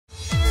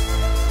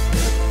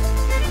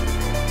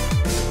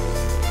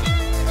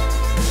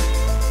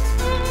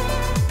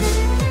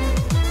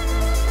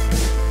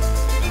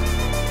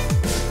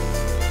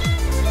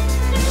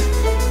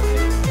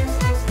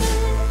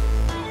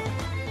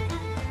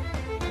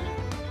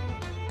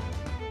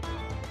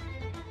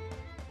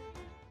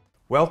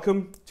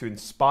Welcome to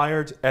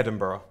Inspired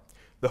Edinburgh,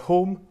 the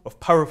home of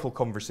powerful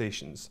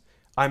conversations.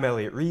 I'm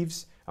Elliot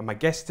Reeves, and my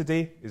guest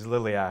today is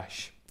Lily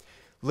Asch.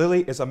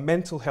 Lily is a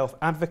mental health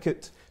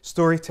advocate,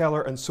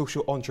 storyteller, and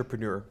social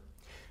entrepreneur.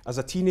 As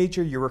a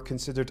teenager, you were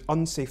considered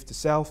unsafe to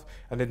self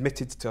and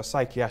admitted to a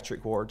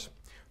psychiatric ward.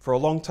 For a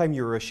long time,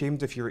 you were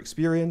ashamed of your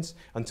experience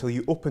until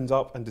you opened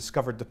up and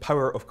discovered the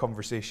power of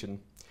conversation.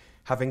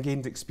 Having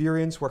gained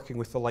experience working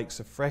with the likes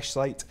of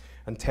FreshSight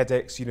and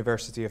TEDx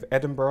University of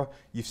Edinburgh,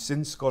 you've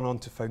since gone on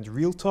to found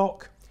Real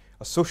Talk,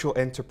 a social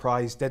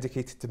enterprise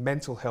dedicated to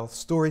mental health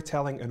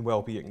storytelling and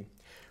well-being.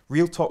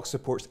 Real Talk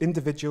supports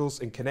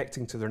individuals in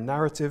connecting to their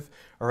narrative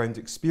around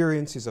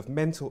experiences of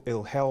mental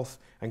ill health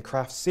and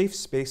crafts safe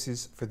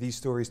spaces for these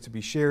stories to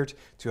be shared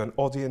to an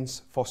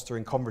audience,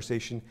 fostering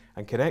conversation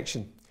and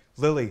connection.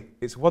 Lily,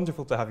 it's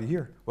wonderful to have you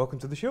here. Welcome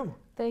to the show.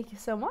 Thank you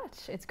so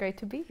much. It's great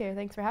to be here.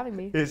 Thanks for having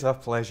me. It's a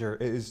pleasure.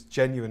 It is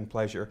genuine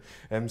pleasure.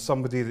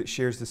 Somebody that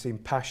shares the same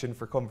passion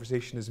for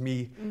conversation as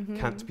me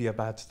can't be a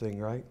bad thing,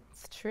 right?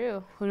 It's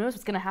true. Who knows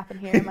what's going to happen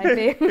here? It might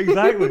be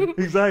Exactly.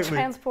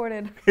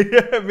 transported.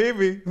 Yeah,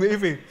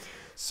 maybe.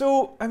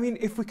 So, I mean,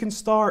 if we can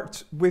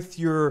start with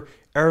your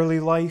early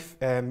life,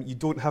 you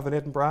don't have an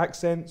Edinburgh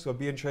accent, so I'd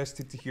be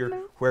interested to hear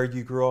where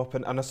you grew up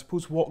and I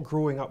suppose what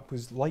growing up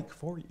was like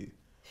for you.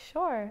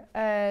 Sure.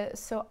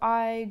 So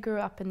I grew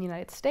up in the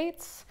United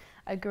States.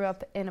 I grew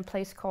up in a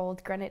place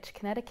called Greenwich,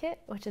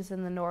 Connecticut, which is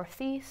in the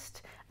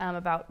northeast,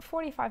 about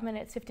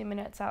 50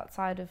 minutes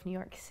outside of New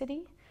York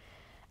City.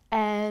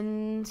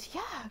 And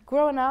yeah,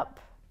 growing up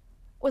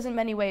was in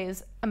many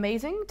ways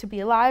amazing, to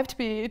be alive,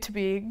 to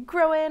be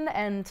growing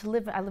and to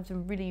live. I lived in a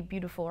really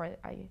beautiful,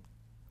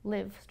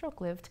 lived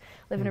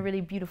in a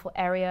really beautiful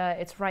area.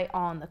 It's right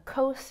on the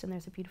coast and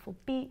there's a beautiful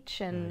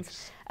beach and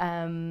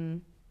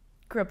Nice.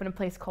 Grew up in a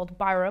place called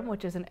Byram,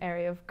 which is an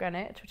area of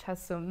Greenwich, which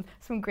has some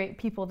great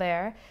people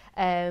there.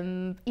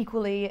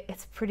 Equally,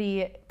 it's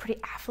pretty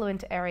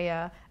affluent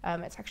area.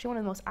 It's actually one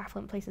of the most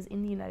affluent places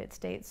in the United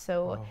States.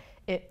 So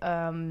it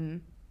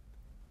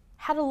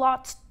had a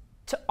lot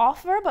to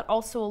offer, but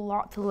also a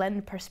lot to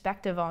lend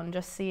perspective on.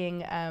 Just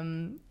seeing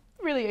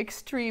really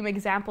extreme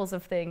examples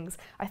of things,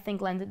 I think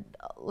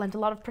lent a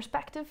lot of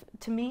perspective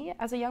to me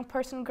as a young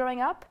person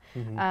growing up,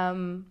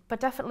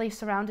 but definitely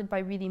surrounded by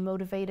really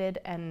motivated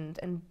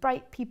and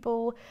bright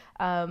people.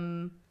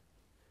 I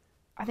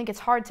think it's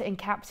hard to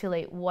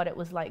encapsulate what it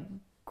was like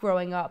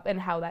growing up and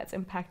how that's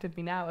impacted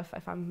me now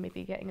if I'm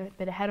maybe getting a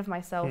bit ahead of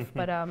myself.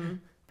 But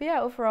yeah,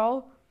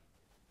 overall,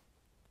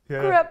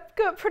 grew up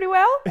pretty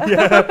well.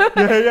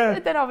 Yeah.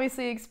 Then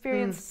obviously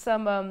experienced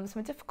some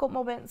difficult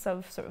moments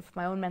of sort of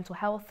my own mental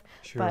health.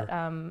 Sure. But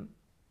I'm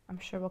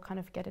sure we'll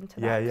kind of get into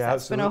that. Yeah,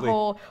 it's been a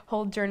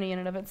whole journey in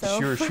and of itself.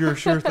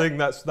 Sure thing.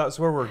 That's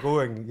where we're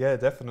going. Yeah,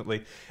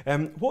 definitely.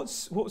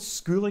 What's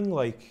schooling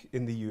like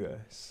in the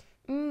US?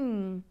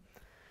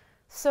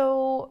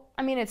 So,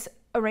 I mean, it's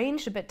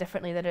arranged a bit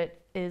differently than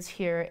it is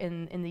here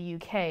in the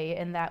UK,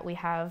 in that we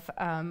have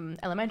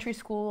elementary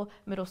school,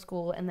 middle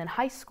school, and then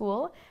high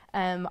school.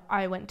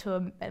 I went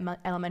to an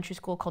elementary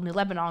school called New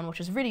Lebanon, which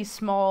is really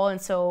small,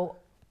 and so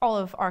all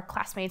of our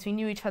classmates, we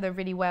knew each other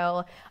really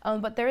well.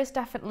 But there is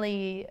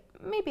definitely,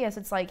 maybe as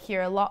it's like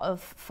here, a lot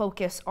of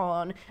focus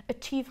on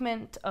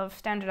achievement of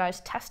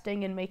standardized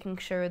testing and making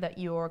sure that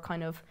you're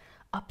kind of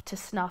up to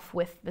snuff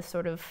with the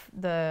sort of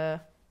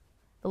the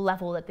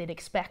level that they'd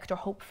expect or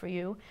hope for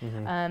you.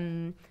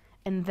 And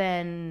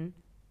then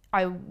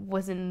I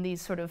was in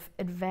these sort of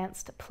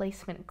advanced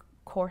placement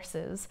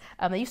courses.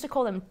 They used to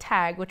call them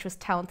TAG, which was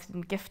talented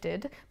and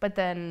gifted, but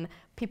then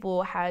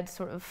people had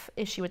sort of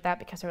issue with that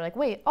because they were like,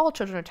 wait, all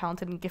children are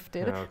talented and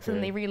gifted. Okay. So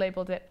then they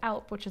relabeled it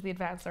ALP, which is the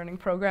advanced learning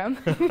program.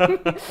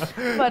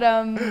 But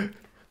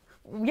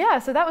yeah,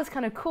 so that was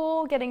kind of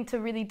cool, getting to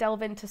really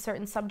delve into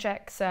certain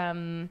subjects.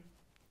 But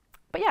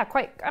yeah,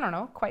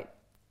 quite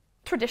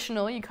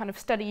traditional. You kind of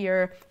study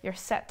your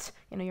set,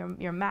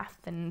 your math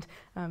and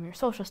your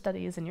social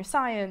studies and your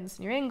science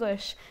and your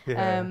English.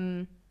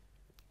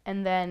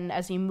 And then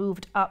as you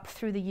moved up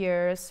through the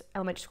years,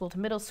 elementary school to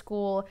middle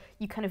school,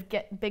 you kind of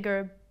get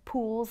bigger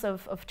pools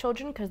of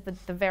children because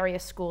the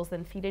various schools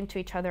then feed into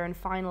each other. And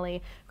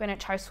finally,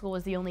 Greenwich High School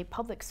was the only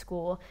public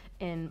school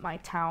in my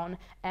town,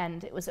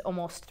 and it was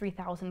almost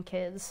 3,000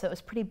 kids, so it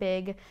was pretty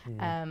big,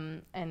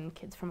 and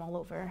kids from all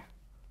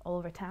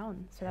over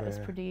town. So that was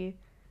pretty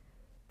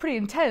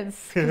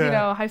intense,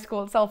 because high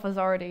school itself was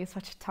already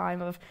such a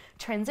time of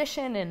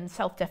transition and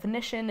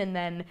self-definition, and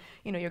then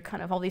you're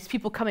kind of all these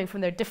people coming from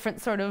their different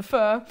sort of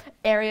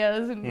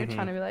areas, and you're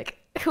trying to be like,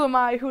 who am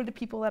I? Who are the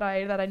people that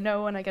I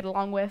know and I get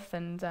along with,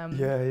 and how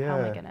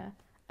am I gonna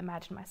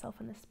imagine myself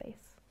in this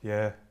space?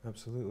 Yeah,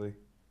 absolutely.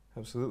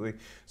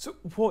 So,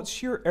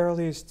 what's your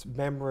earliest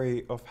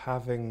memory of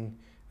having,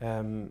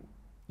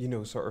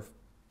 sort of,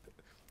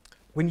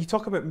 when you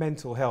talk about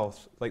mental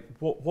health, like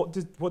what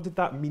did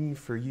that mean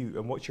for you,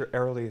 and what's your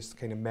earliest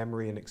kind of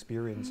memory and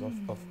experience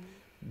of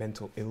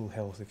mental ill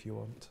health, if you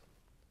want?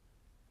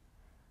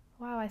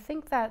 Wow, I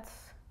think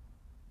that's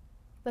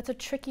a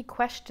tricky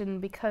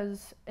question,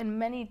 because in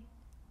many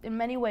in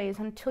many ways,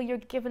 until you're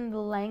given the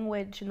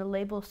language and the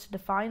labels to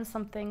define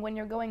something, when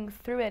you're going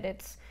through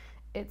it,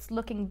 it's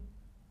looking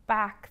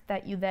back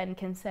that you then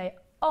can say,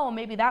 oh,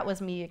 maybe that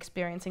was me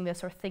experiencing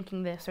this or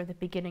thinking this or the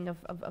beginning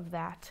of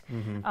that.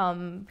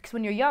 Because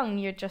when you're young,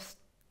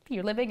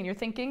 you're living and you're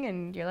thinking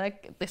and you're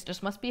like, this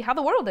just must be how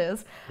the world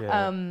is.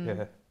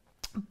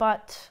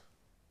 But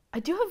I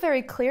do have a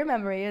very clear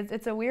memory.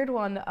 It's a weird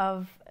one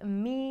of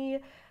me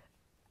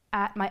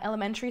at my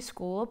elementary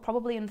school,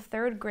 probably in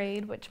 3rd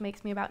grade, which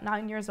makes me about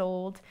 9 years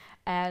old,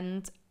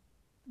 and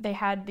they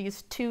had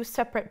these 2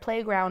 separate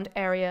playground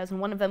areas, and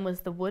one of them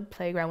was the wood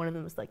playground, one of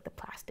them was like the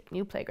plastic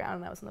new playground,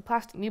 and I was in the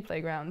plastic new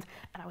playground,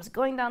 and I was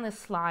going down this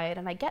slide,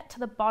 and I get to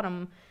the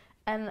bottom,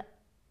 and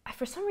I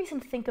for some reason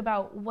think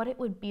about what it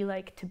would be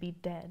like to be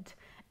dead,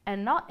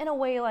 and not in a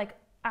way like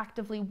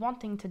actively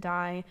wanting to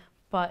die,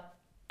 but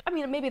I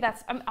mean, maybe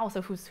that's, I'm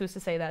also, who's to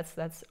say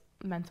that's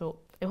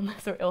mental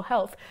illness or ill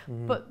health,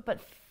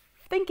 but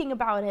thinking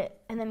about it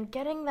and then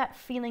getting that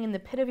feeling in the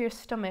pit of your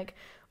stomach,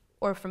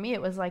 or for me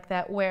it was like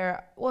that,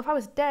 where, well, if I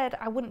was dead,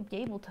 I wouldn't be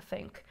able to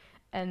think,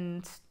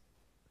 and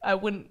I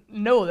wouldn't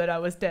know that I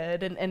was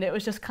dead, and it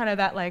was just kind of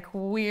that like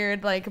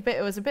weird, like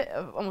it was a bit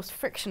of almost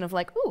friction of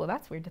like, ooh,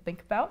 that's weird to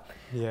think about.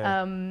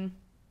 And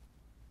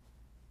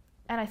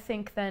I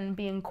think then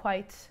being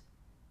quite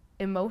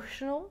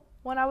emotional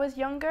when I was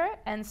younger,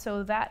 and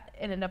so that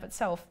in and of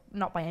itself,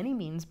 not by any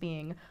means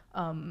being,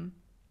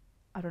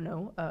 I don't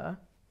know, a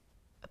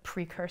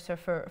precursor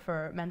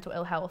for mental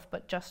ill health,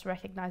 but just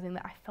recognizing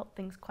that I felt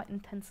things quite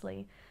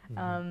intensely.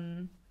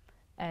 And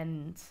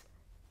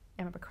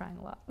I remember crying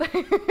a lot.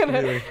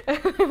 Really?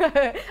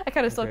 I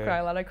kind of still cry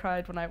a lot. I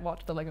cried when I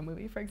watched the Lego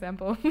Movie, for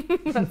example.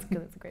 That's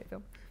good. It's a great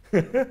film.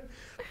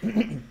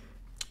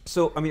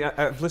 So, I mean,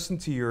 I've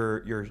listened to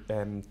your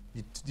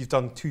you've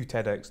done 2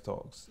 TEDx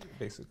talks,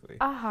 basically,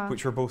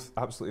 which were both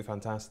absolutely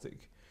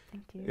fantastic.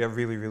 Thank you. Yeah, I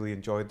really, really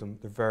enjoyed them.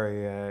 They're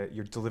very,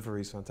 your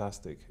delivery is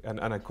fantastic. And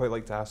I'd quite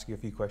like to ask you a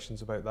few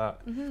questions about that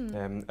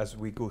as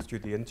we go through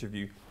the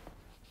interview.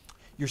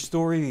 Your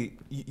story,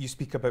 you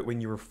speak about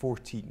when you were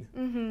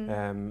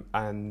 14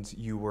 and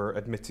you were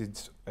admitted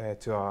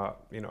to a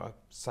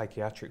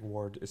psychiatric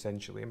ward,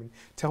 essentially. I mean,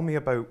 tell me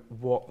about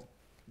what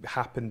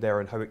happened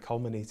there and how it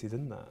culminated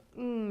in that.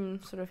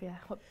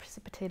 What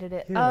precipitated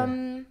it.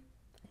 Yeah.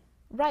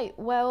 Right,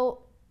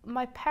 well,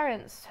 my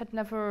parents had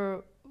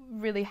never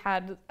really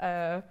had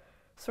a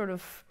sort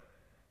of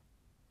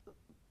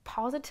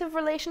positive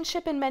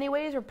relationship in many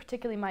ways, or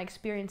particularly my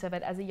experience of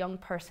it as a young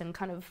person,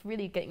 kind of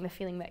really getting the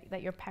feeling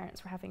that your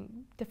parents were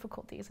having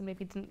difficulties and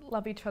maybe didn't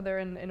love each other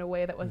in a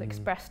way that was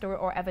expressed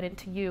or evident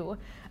to you.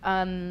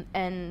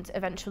 And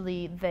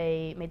eventually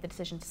they made the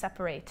decision to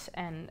separate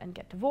and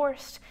get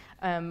divorced,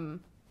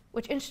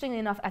 which interestingly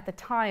enough at the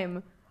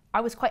time I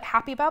was quite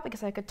happy about,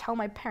 because I could tell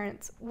my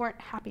parents weren't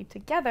happy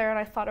together, and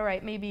I thought, all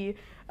right, maybe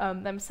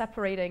them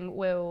separating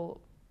will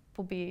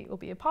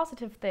be a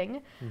positive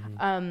thing.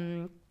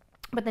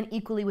 But then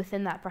equally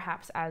within that,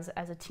 perhaps as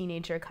a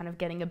teenager, kind of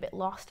getting a bit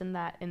lost in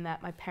that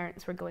my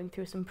parents were going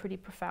through some pretty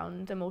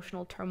profound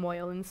emotional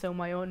turmoil, and so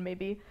my own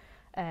maybe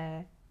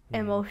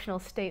emotional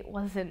state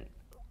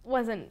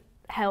wasn't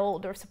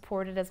held or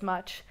supported as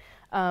much.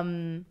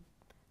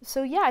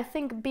 So yeah, I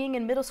think being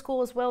in middle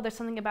school as well, there's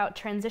something about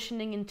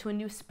transitioning into a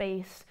new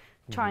space,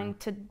 trying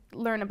to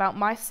learn about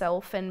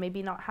myself and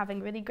maybe not having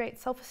really great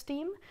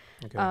self-esteem,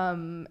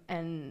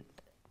 and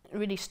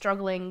really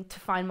struggling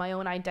to find my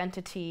own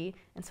identity,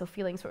 and so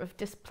feeling sort of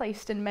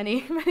displaced in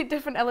many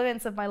different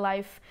elements of my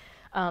life.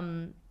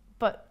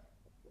 But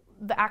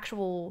the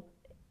actual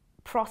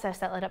process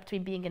that led up to me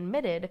being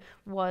admitted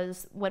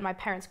was when my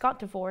parents got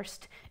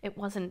divorced. It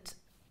wasn't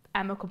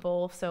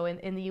amicable. So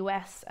in the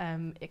US,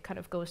 it kind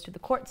of goes through the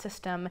court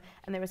system,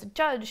 and there was a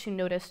judge who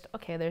noticed,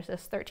 okay, there's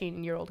this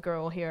 13-year-old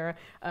girl here,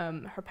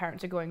 her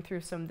parents are going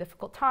through some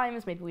difficult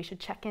times, maybe we should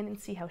check in and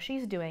see how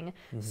she's doing.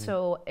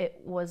 So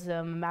it was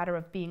a matter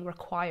of being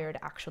required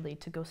actually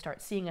to go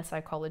start seeing a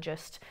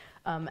psychologist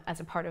as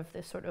a part of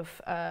this sort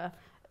of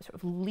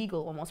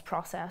legal almost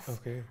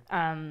process.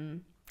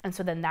 And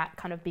so then that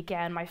kind of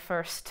began my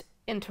first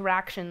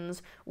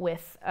interactions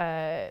with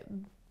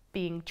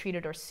being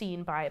treated or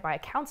seen by a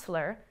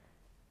counselor.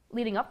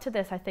 Leading up to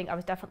this, I think I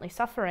was definitely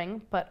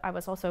suffering, but I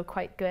was also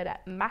quite good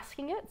at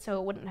masking it,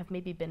 so it wouldn't have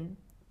maybe been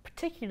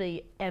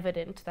particularly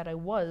evident that I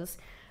was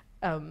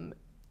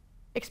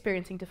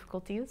experiencing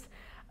difficulties.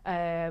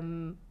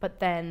 But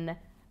then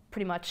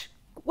pretty much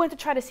went to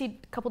try to see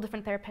a couple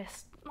different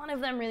therapists. None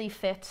of them really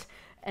fit,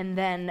 and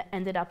then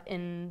ended up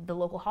in the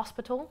local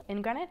hospital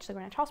in Greenwich, the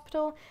Greenwich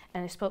Hospital,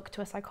 and I spoke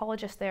to a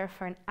psychologist there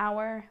for an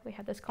hour. We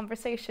had this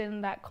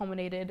conversation that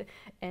culminated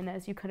in,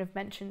 as you kind of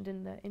mentioned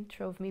in the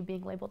intro, of me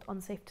being labelled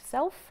unsafe to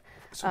self.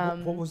 So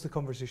what was the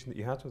conversation that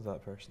you had with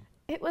that person?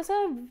 It was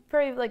a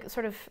very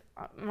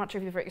I'm not sure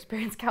if you've ever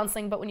experienced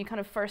counselling, but when you kind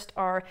of first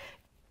are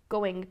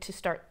going to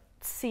start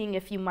seeing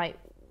if you might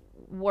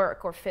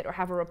work or fit or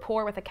have a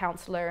rapport with a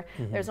counsellor,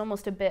 there's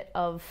almost a bit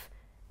of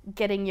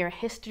getting your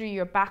history,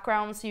 your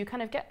background, so you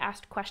kind of get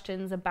asked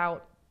questions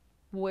about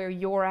where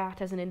you're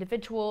at as an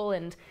individual,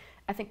 and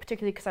I think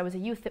particularly because I was a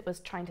youth, it was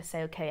trying to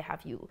say, okay,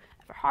 have you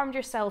ever harmed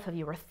yourself? Have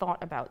you ever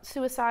thought about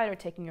suicide or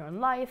taking your own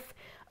life?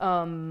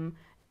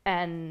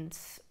 And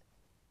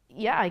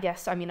yeah, I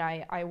guess, I mean,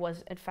 I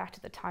was in fact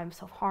at the time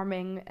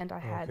self-harming, and I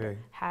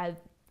had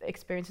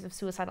experiences of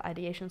suicidal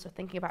ideations or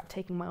thinking about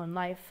taking my own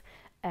life.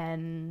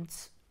 And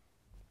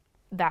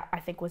that, I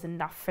think, was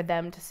enough for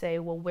them to say,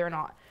 well, we're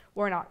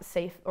not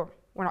safe, or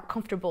we're not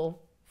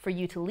comfortable for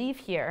you to leave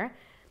here.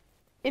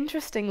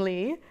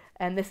 Interestingly,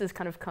 and this has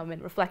kind of come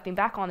in reflecting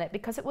back on it,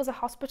 because it was a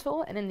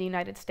hospital, and in the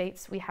United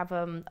States we have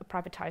a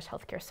privatized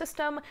healthcare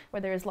system where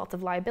there is lots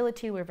of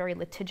liability. We're very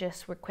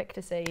litigious. We're quick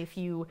to say, if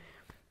you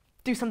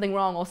do something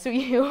wrong, I'll sue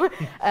you.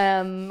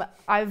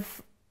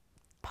 I've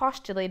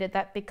postulated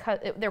that because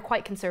they're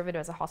quite conservative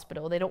as a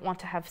hospital. They don't want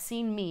to have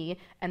seen me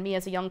and me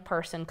as a young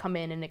person come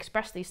in and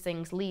express these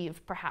things,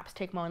 leave, perhaps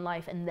take my own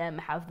life, and them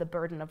have the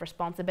burden of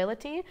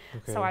responsibility.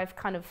 So I've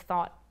kind of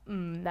thought,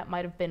 that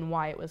might have been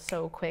why it was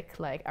so quick,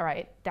 like, all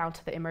right, down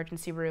to the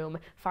emergency room,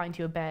 find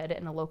you a bed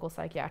in a local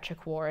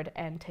psychiatric ward,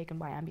 and taken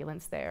by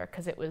ambulance there,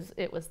 because it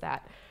was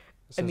that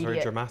Sounds very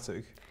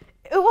dramatic.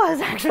 It was,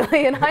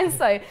 actually, in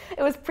hindsight,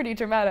 it was pretty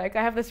dramatic.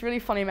 I have this really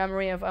funny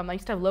memory of, I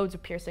used to have loads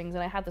of piercings,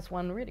 and I had this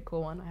one really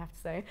cool one, I have to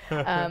say.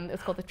 It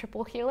was called the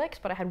triple helix,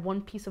 but I had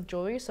one piece of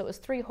jewelry, so it was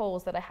 3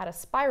 holes that I had a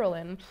spiral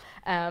in.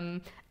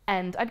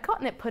 And I'd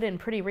gotten it put in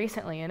pretty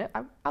recently, and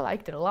I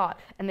liked it a lot.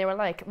 And they were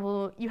like,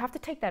 well, you have to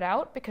take that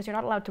out because you're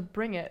not allowed to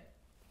bring it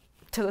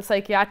to the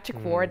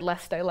psychiatric ward,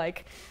 lest I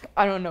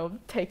don't know,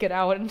 take it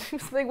out and do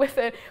something with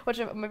it, which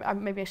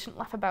maybe I shouldn't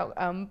laugh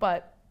about,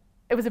 but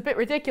it was a bit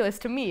ridiculous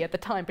to me at the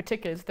time,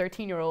 particularly as a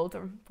 13-year-old,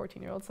 or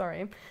 14-year-old,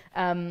 sorry.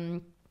 But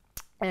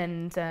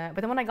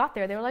then when I got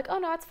there, they were like, oh,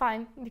 no, it's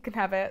fine, you can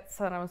have it.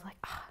 So then I was like,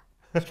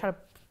 let's try to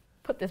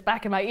put this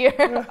back in my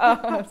ear.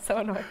 I'm so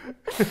annoyed.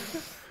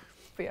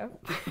 But yeah.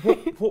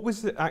 What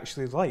was it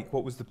actually like?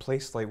 What was the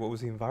place like? What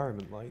was the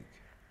environment like?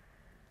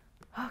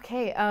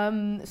 Okay,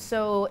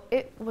 so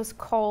it was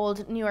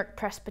called New York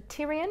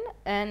Presbyterian,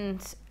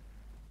 and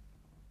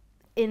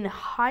in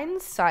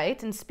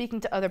hindsight, and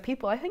speaking to other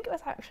people, I think it was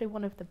actually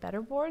one of the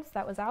better wards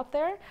that was out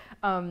there.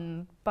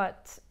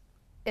 But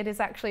it is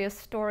actually a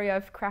story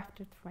I've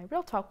crafted for my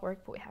Real Talk work,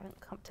 but we haven't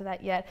come to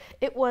that yet.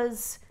 It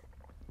was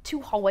 2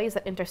 hallways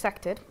that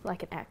intersected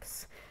like an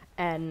X,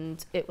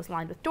 and it was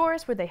lined with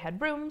doors where they had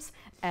rooms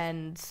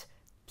and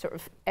sort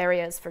of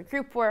areas for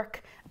group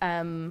work.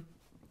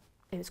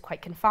 It was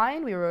quite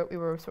confined. We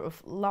were sort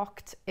of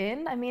locked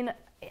in. I mean,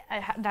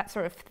 I had that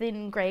sort of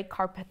thin grey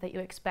carpet that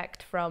you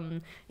expect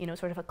from,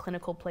 sort of a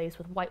clinical place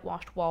with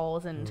whitewashed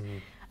walls, and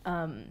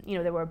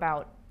there were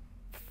about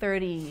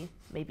 30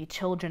 maybe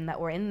children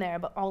that were in there,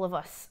 but all of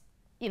us,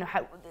 it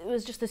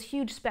was just this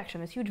huge spectrum,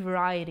 this huge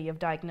variety of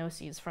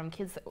diagnoses, from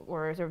kids that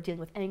were sort of dealing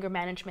with anger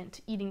management,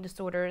 to eating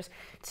disorders,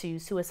 to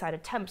suicide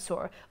attempts,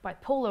 or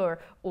bipolar,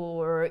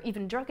 or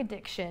even drug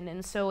addiction.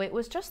 And so it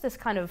was just this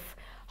kind of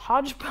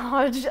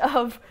hodgepodge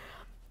of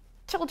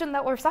children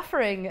that were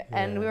suffering,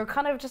 and we were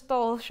kind of just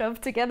all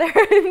shoved together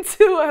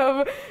into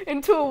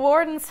a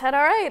ward and said,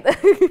 all right,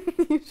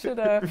 you should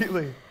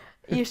really?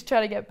 You should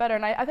try to get better.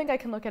 And I think I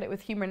can look at it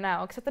with humor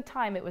now, because at the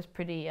time it was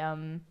pretty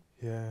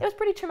it was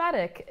pretty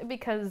traumatic,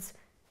 because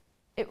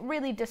it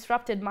really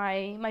disrupted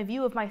my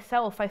view of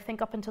myself. I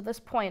think up until this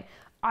point,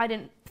 I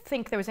didn't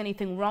think there was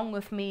anything wrong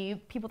with me.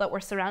 People that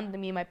were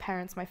surrounding me, my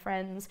parents, my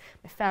friends,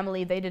 my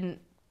family, they didn't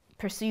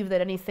perceive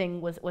that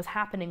anything was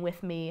happening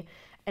with me.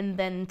 And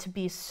then to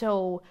be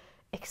so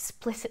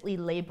explicitly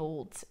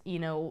labeled,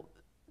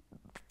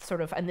 sort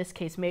of, in this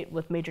case,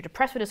 with major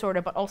depressive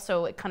disorder, but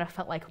also it kind of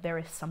felt like there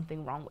is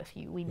something wrong with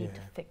you. We need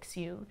to fix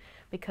you,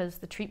 because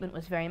the treatment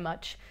was very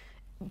much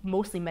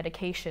mostly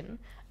medication.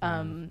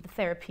 The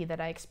therapy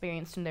that I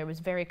experienced in there was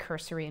very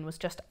cursory, and was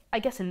just, I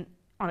guess, on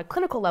a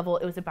clinical level,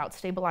 it was about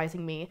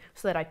stabilizing me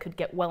so that I could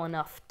get well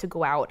enough to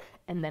go out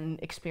and then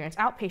experience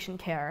outpatient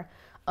care.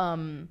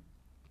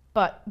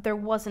 But there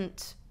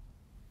wasn't,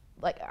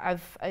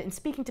 in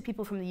speaking to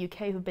people from the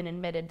UK who've been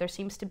admitted, there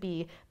seems to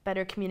be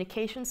better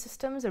communication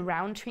systems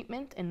around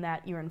treatment, in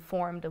that you're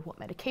informed of what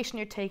medication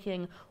you're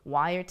taking,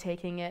 why you're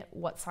taking it,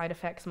 what side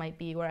effects might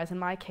be. Whereas in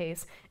my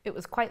case, it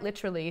was quite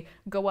literally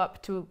go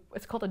up to,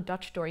 it's called a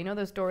Dutch door. You know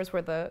those doors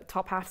where the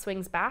top half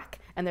swings back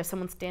and there's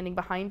someone standing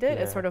behind it?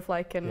 It's sort of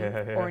like in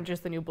Orange is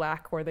the New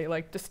Black, where they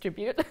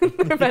distribute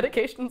their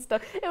medication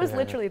stuff. It was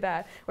literally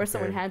that, where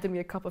someone handed me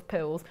a cup of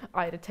pills,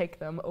 I had to take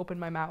them, open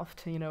my mouth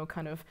to,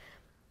 kind of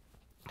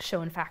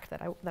show in fact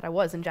that I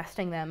was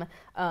ingesting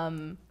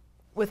them,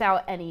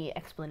 without any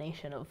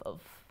explanation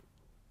of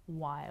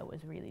why I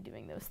was really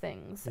doing those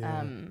things.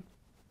 And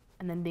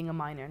then being a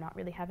minor, not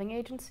really having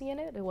agency in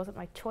it. It wasn't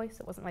my choice,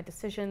 it wasn't my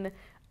decision.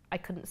 I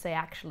couldn't say,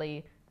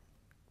 actually,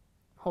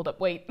 hold up,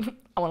 wait,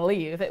 I want to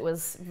leave. It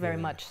was very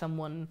much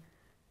someone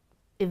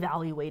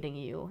evaluating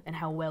you and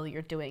how well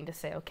you're doing to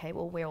say, okay,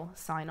 well, we'll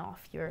sign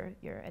off your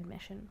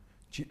admission.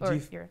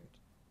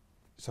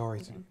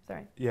 Sorry.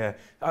 Sorry. Yeah,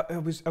 I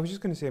was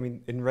just going to say, I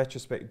mean, in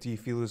retrospect, do you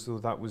feel as though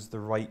that was the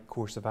right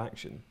course of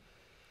action?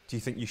 Do you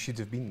think you should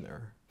have been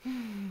there?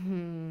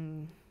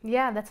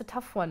 Yeah, that's a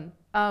tough one.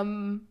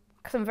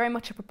 because I'm very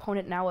much a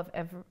proponent now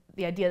of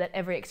the idea that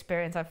every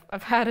experience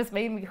I've had has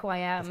made me who I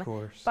am. Of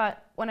course.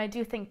 But when I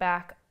do think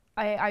back,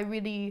 I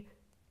really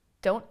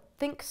don't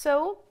think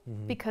so,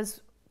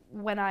 because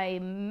when I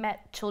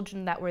met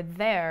children that were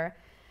there,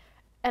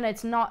 and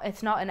it's not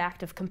an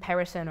act of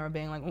comparison or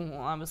being like,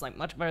 oh, I was like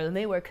much better than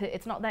they were. 'Cause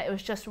it's not that. It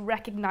was just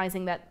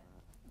recognizing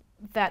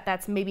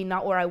that's maybe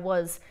not where I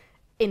was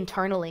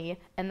internally,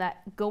 and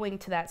that going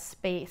to that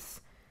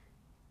space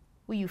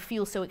where you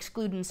feel so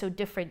excluded and so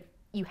different,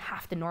 you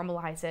have to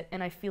normalize it.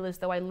 And I feel as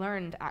though I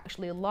learned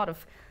actually a lot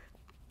of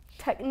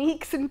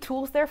techniques and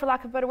tools there, for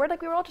lack of a better word.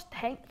 Like we were all just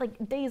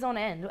like days on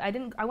end.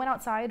 I went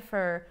outside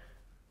for,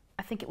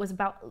 I think it was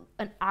about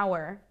an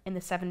hour in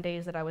the 7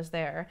 days that I was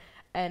there.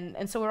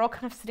 And so we're all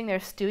kind of sitting there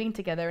stewing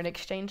together and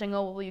exchanging,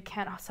 oh, well, you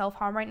can't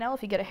self-harm right now.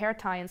 If you get a hair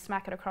tie and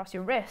smack it across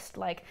your wrist,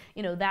 like,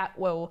 you know, that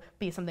will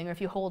be something. Or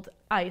if you hold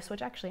ice,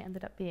 which actually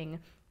ended up being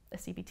a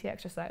CBT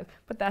exercise,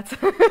 but that's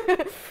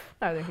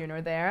neither here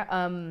nor there.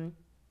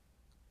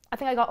 I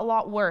think I got a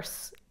lot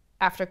worse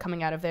after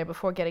coming out of there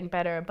before getting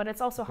better, but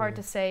it's also hard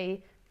to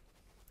say.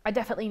 I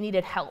definitely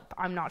needed help.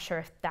 I'm not sure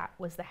if that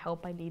was the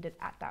help I needed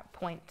at that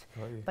point,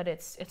 but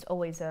it's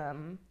always a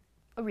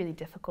really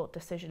difficult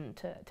decision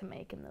to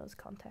make in those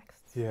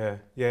contexts. Yeah.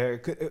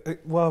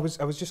 Well,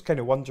 I was just kind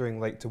of wondering,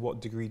 like, to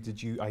what degree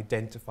did you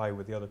identify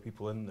with the other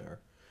people in there?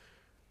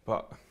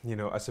 But, you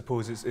know, I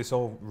suppose it's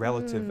all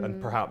relative,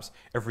 and perhaps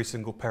every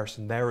single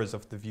person there is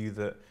of the view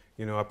that,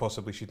 you know, I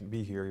possibly shouldn't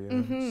be here. You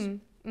know?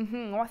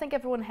 Well, I think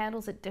everyone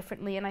handles it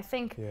differently, and I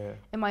think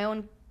in my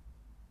own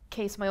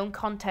case, my own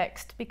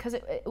context, because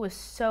it was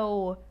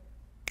so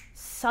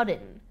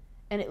sudden,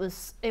 and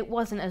it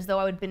wasn't as though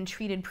I had been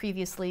treated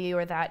previously,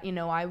 or that, you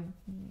know, I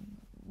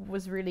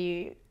was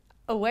really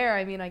aware.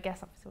 I mean, I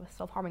guess obviously it was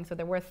self-harming, so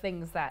there were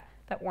things that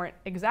weren't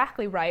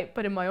exactly right,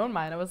 but in my own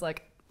mind I was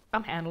like,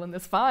 I'm handling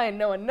this fine,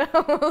 no one knows,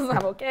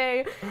 I'm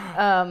okay.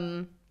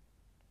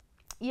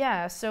 It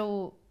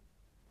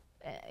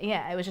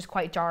was just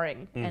quite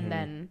jarring. And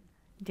then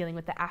dealing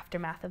with the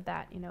aftermath of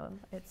that, you know,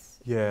 it's...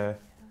 Yeah.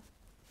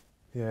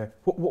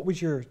 What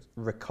was your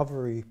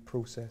recovery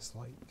process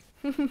like?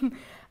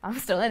 I'm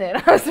still in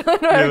it.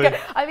 Really?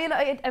 I mean,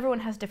 everyone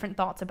has different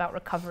thoughts about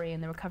recovery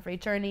and the recovery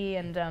journey,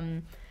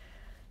 and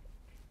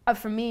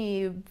for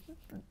me,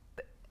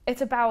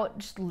 it's about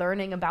just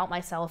learning about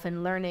myself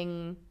and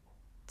learning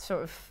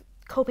sort of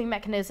coping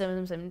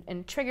mechanisms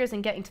and triggers,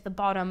 and getting to the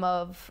bottom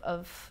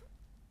of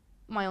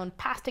my own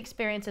past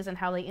experiences and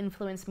how they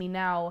influence me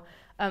now,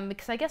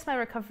 because I guess my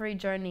recovery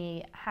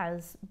journey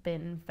has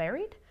been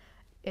varied.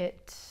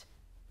 It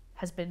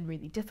has been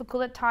really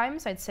difficult at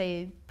times. I'd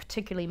say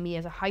particularly me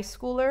as a high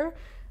schooler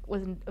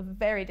was a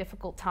very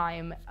difficult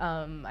time.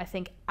 I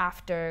think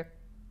after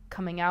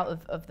coming out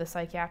of the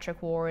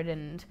psychiatric ward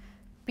and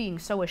being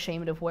so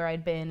ashamed of where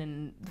I'd been,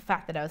 and the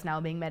fact that I was now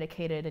being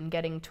medicated, and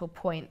getting to a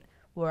point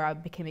where I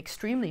became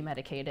extremely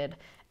medicated,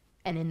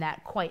 and in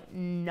that quite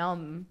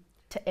numb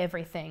to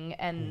everything,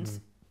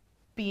 and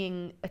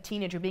being a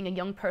teenager, being a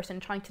young person,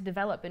 trying to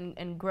develop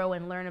and grow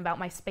and learn about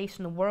my space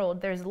in the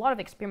world. There's a lot of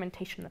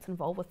experimentation that's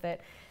involved with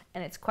it,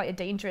 and it's quite a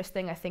dangerous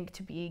thing, I think,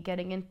 to be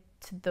getting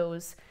into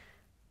those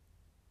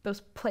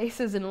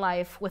places in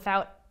life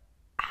without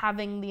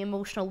having the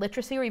emotional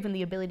literacy or even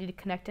the ability to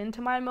connect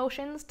into my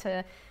emotions,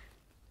 to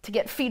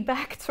get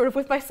feedback sort of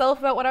with myself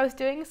about what I was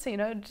doing. So, you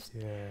know, just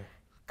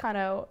kind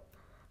of,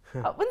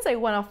 I wouldn't say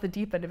went off the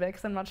deep end of it,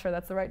 because I'm not sure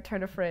that's the right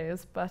turn of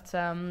phrase, but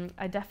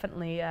I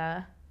definitely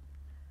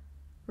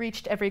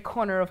reached every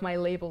corner of my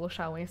label,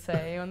 shall we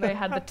say. When they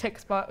had the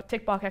tick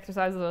box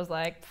exercises, I was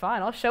like,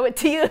 fine, I'll show it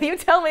to you. You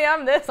tell me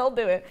I'm this, I'll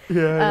do it.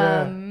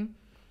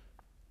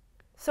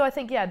 So I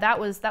think, that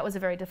was a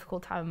very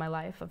difficult time in my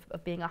life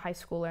of being a high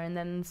schooler. And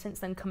then since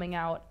then, coming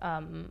out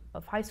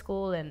of high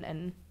school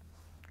and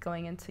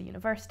going into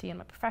university and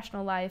my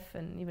professional life,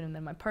 and even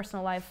in my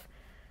personal life,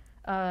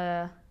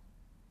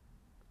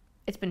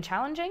 it's been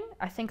challenging.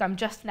 I think I'm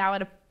just now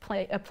at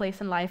a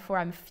place in life where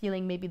I'm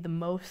feeling maybe the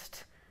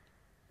most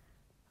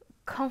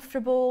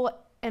comfortable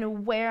and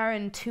aware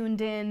and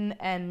tuned in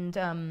and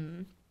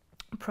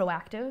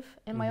proactive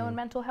in my own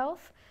mental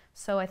health.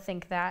 So I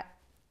think that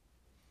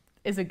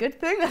is a good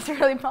thing. That's a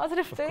really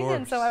positive thing.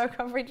 And so our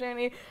recovery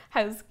journey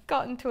has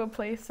gotten to a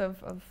place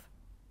of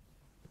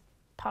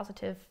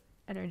positive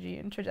energy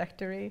and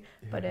trajectory.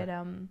 But it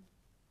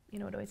you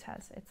know, it always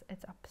has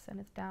its ups and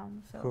its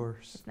downs. So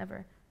it's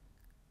never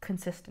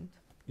consistent.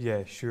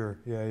 Yeah, sure.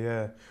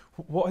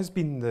 What has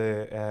been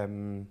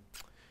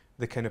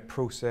the kind of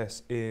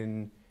process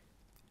in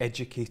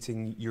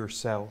educating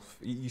yourself?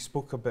 You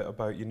spoke a bit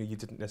about, you know, you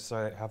didn't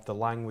necessarily have the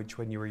language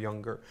when you were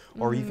younger,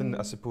 or even,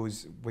 I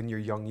suppose, when you're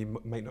young,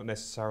 you might not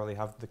necessarily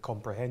have the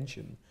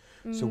comprehension.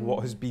 So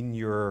what has been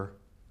your,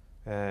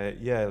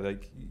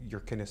 like your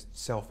kind of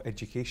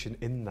self-education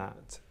in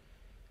that?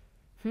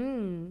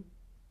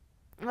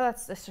 Well,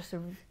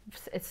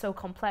 it's so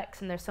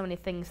complex, and there's so many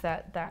things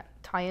that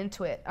tie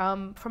into it.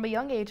 From a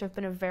young age, I've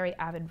been a very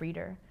avid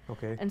reader.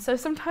 Okay. And so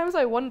sometimes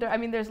I wonder, I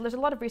mean, there's a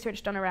lot of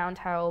research done around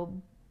how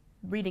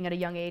reading at a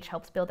young age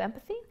helps build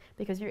empathy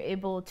because you're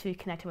able to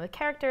connect with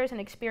characters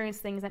and experience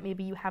things that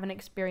maybe you haven't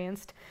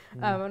experienced.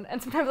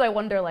 And sometimes I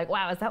wonder, like,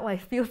 wow, is that why I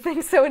feel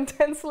things so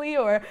intensely,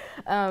 or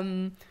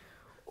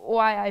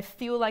why I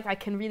feel like I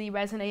can really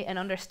resonate and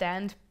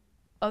understand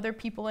other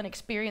people and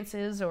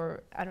experiences,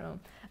 or I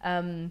don't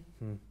know.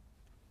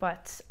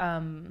 But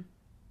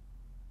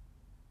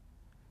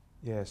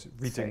yes,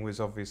 reading was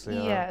obviously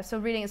so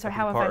reading. So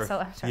how have I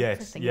felt? I'm sorry,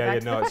 yes,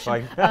 no, it's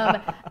question.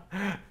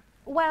 fine.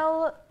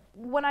 Well,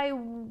 when I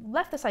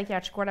left the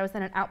psychiatric ward, I was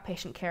then in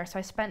outpatient care. So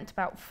I spent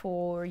about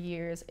 4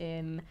 years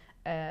in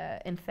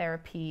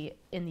therapy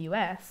in the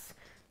US,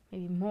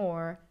 maybe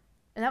more,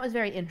 and that was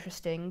very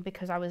interesting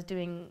because I was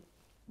doing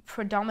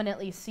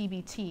predominantly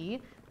CBT,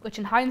 which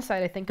in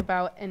hindsight I think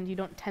about, and you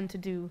don't tend to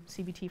do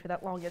CBT for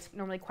that long. It's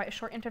normally quite a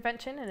short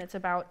intervention, and it's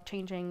about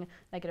changing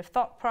negative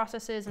thought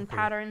processes and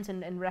patterns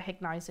and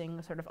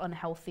recognizing sort of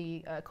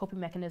unhealthy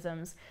coping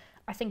mechanisms.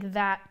 I think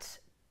that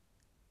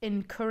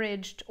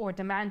encouraged or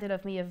demanded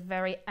of me a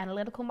very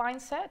analytical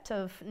mindset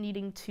of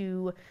needing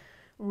to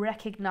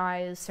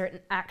recognize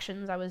certain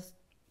actions I was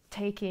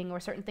taking or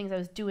certain things I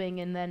was doing,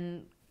 and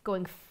then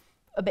going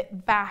a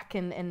bit back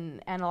and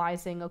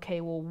analyzing,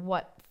 okay, well,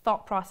 what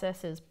thought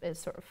process is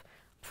sort of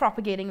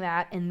propagating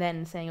that, and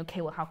then saying, okay,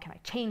 well, how can I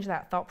change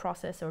that thought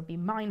process or be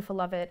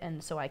mindful of it,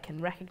 and so I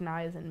can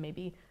recognize and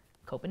maybe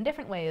cope in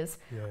different ways.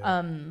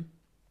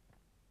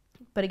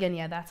 But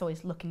again, that's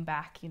always looking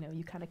back,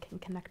 you kind of can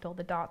connect all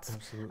the dots.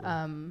 Absolutely.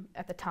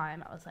 At the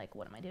time, I was like,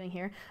 what am I doing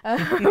here?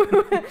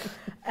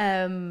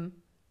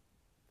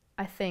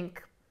 I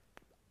think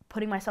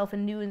putting myself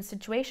in new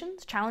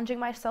situations, challenging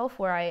myself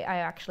where I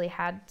actually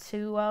had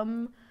to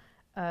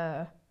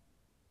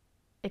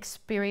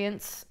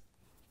experience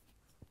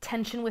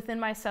tension within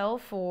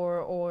myself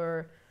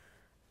or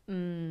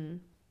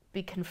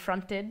be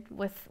confronted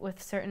with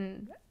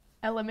certain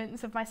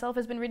elements of myself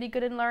has been really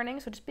good in learning.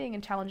 So just being in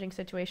challenging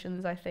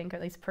situations, I think,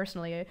 at least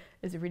personally,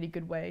 is a really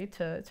good way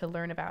to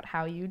learn about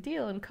how you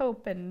deal and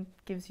cope, and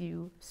gives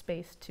you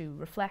space to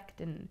reflect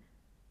and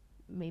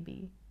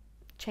maybe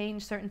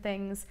change certain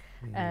things.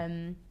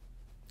 And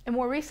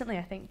more recently,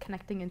 I think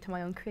connecting into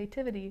my own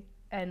creativity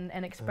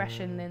and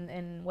expression,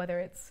 and whether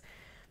it's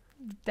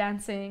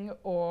dancing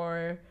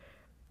or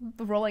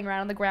rolling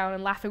around on the ground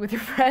and laughing with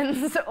your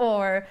friends,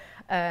 or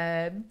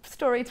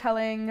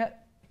storytelling,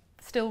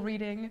 still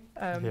reading,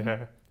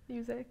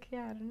 music. I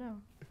don't know.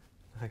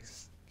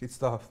 Nice, good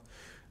stuff.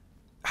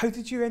 How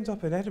did you end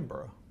up in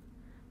Edinburgh?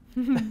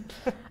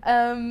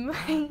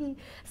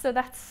 So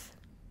that's,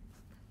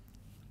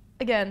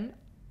 again,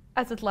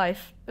 as with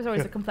life, there's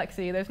always a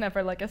complexity. There's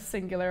never like a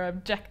singular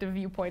objective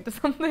viewpoint to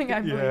something,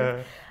 I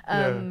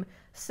believe.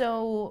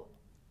 So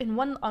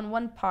on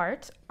one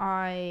part,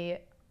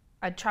 I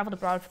traveled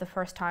abroad for the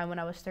first time when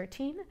I was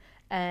 13,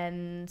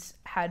 and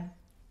had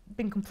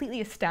been completely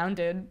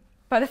astounded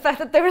by the fact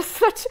that there was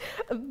such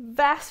a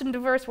vast and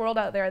diverse world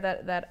out there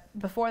that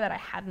before that I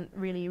hadn't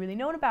really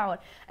known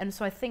about. And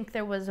so I think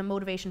there was a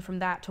motivation from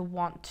that to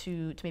want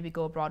to maybe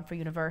go abroad for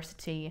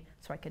university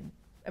so I could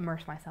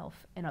immerse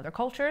myself in other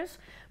cultures.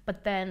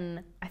 But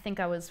then I think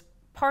I was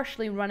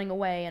partially running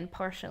away and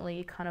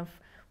partially kind of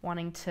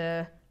wanting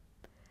to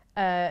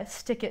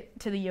stick it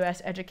to the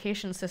US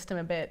education system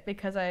a bit,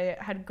 because I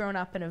had grown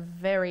up in a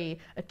very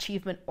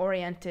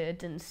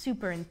achievement-oriented and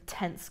super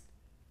intense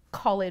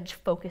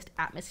college-focused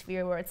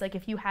atmosphere, where it's like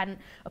if you hadn't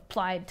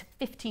applied to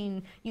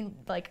 15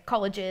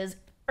 colleges,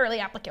 early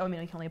application, I mean,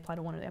 you can only apply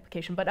to one early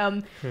application, but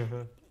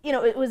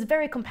it was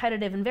very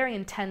competitive and very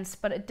intense,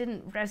 but it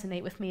didn't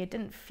resonate with me. It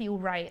didn't feel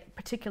right,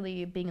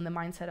 particularly being in the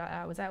mindset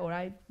I was at, where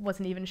I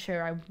wasn't even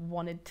sure I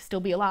wanted to still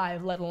be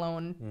alive, let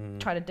alone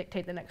try to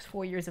dictate the next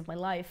 4 years of my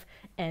life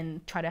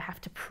and try to have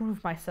to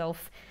prove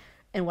myself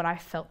in what I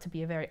felt to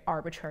be a very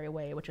arbitrary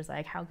way, which is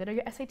like, how good are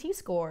your SAT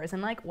scores?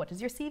 And like, what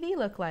does your CV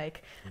look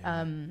like?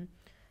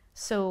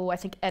 So I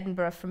think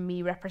Edinburgh for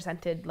me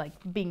represented like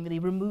being really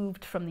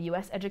removed from the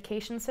US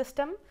education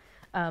system.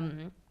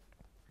 And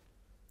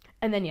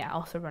then,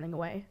 also running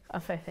away. I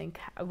think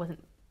I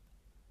wasn't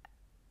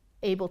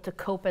able to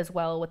cope as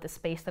well with the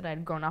space that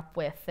I'd grown up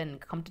with and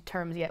come to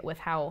terms yet with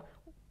how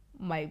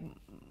my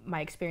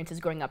experiences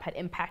growing up had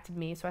impacted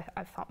me. So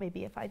I thought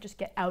maybe if I just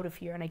get out of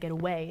here and I get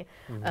away.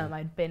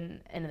 I'd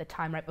been in the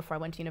time right before I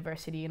went to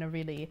university in a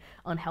really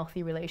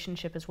unhealthy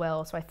relationship as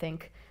well. So I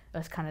think it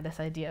was kind of this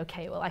idea,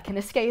 okay, well, I can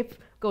escape,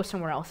 go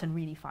somewhere else and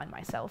really find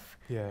myself.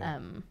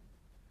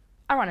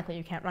 Ironically,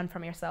 you can't run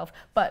from yourself,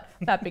 but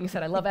that being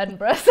said, I love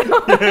Edinburgh, so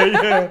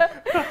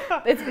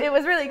it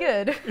was really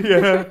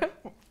good.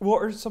 What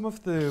are some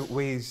of the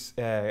ways,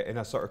 in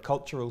a sort of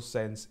cultural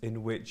sense,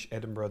 in which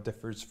Edinburgh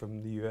differs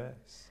from the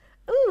US?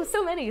 Ooh,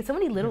 so many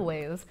little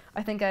ways.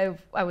 I think I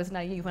was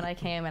naive when I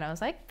came, and I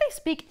was like, they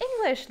speak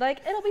English, like,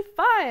 it'll be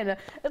fine,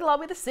 it'll all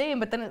be the same.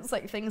 But then it's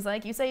like things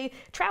like, you say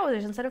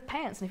trousers instead of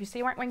pants, and if you say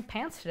you aren't wearing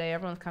pants today,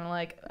 everyone's kind of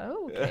like,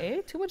 oh,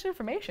 okay, too much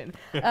information.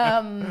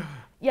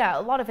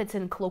 A lot of it's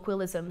in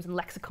colloquialisms and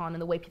lexicon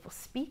and the way people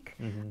speak.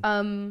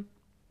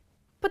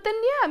 But then,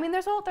 yeah, I mean,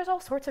 there's all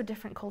sorts of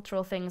different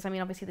cultural things. I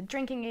mean, obviously the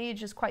drinking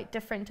age is quite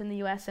different in the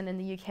US and in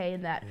the UK,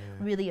 and that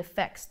really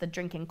affects the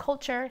drinking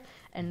culture,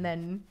 and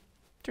then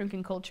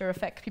drinking culture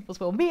affects people's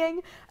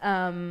well-being.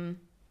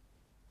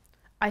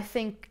 I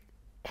think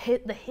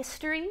the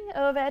history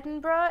of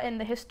Edinburgh and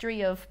the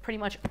history of pretty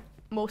much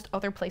most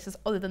other places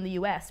other than the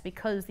US,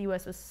 because the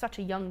US was such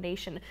a young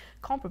nation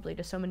comparably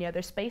to so many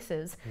other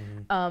spaces,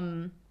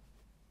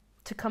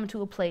 to come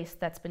to a place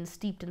that's been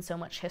steeped in so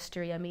much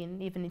history. I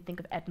mean, even you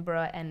think of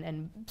Edinburgh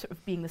and sort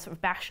of being the sort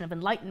of bastion of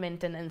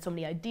enlightenment and so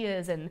many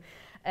ideas, and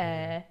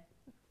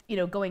you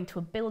know, going to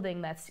a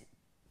building that's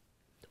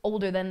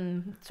older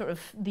than sort of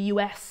the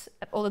US,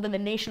 older than the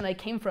nation I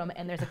came from,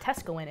 and there's a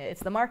Tesco in it.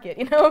 It's the market,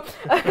 you know?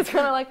 It's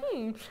kind of like,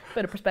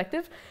 bit of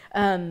perspective.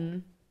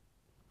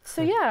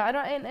 So yeah, I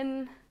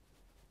don't,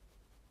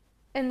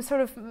 in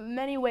sort of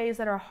many ways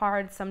that are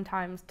hard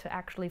sometimes to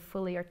actually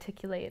fully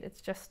articulate.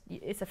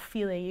 It's a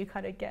feeling you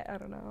kind of get, I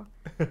don't know.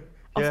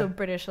 Also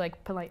British,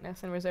 like,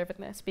 politeness and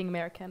reservedness. Being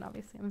American,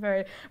 obviously, I'm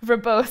very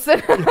verbose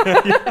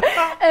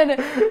and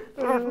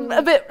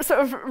a bit sort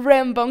of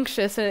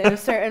rambunctious in a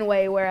certain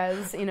way,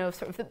 whereas, you know,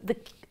 sort of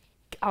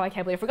oh, I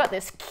can't believe I forgot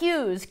this,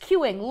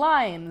 queuing,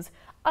 lines.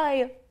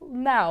 I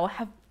now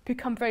have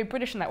become very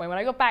British in that way. When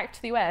I go back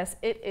to the US,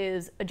 it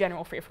is a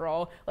general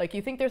free-for-all. Like,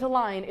 you think there's a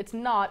line, it's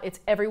not. It's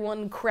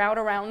everyone crowd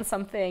around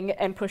something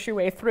and push your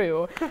way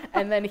through.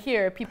 And then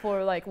here, people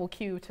are like, will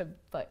queue to,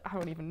 like, I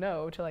don't even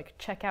know, to like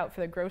check out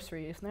for their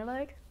groceries. And they're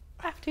like,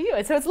 after you.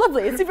 And so it's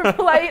lovely. It's super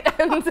polite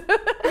and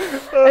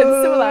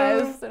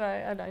civilized,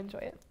 and I enjoy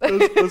it.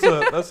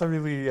 That's a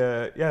really,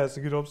 yeah, it's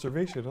a good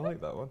observation. I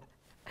like that one.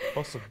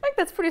 Awesome. I think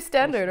that's pretty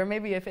standard, or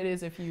maybe if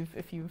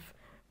you've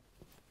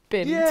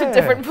been to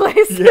different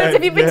places.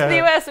 If you've been to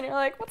the US and you're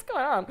like, what's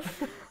going on?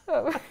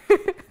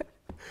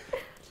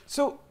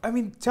 So, I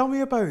mean, tell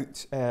me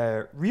about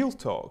Real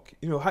Talk.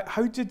 You know,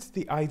 how did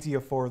the idea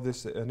for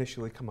this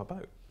initially come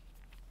about?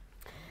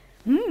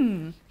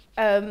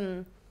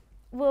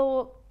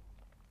 Well,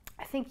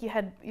 I think you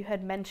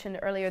had mentioned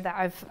earlier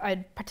that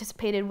I'd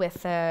participated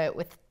with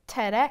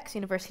TEDx,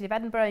 University of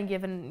Edinburgh, and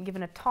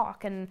given a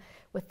talk and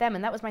with them,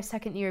 and that was my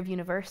second year of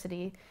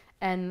university,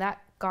 and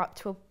that got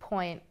to a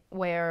point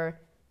where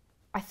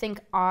I think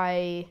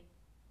I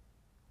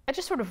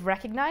just sort of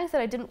recognized that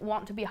I didn't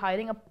want to be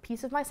hiding a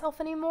piece of myself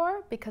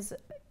anymore, because,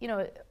 you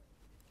know,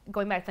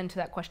 going back then to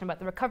that question about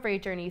the recovery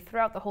journey,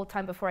 throughout the whole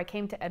time before I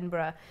came to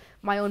Edinburgh,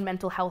 my own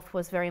mental health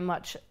was very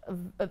much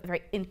a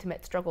very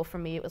intimate struggle for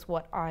me. It was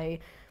what I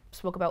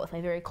spoke about with my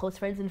very close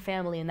friends and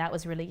family, and that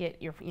was really it.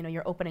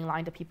 Your opening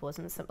line to people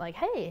isn't something like,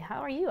 hey,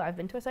 how are you? I've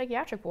been to a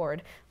psychiatric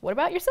ward. What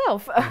about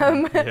yourself?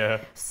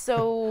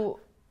 So,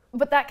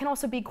 but that can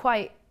also be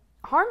quite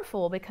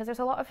harmful, because there's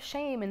a lot of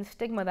shame and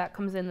stigma that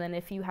comes in then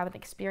if you have an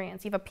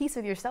experience. You have a piece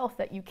of yourself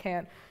that you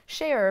can't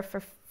share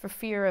for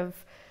fear of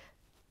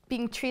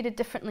being treated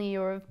differently,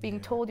 or of being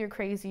told you're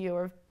crazy,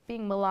 or of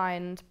being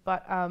maligned.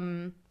 But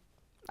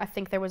I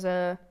think there was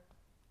a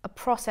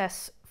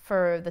process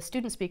for the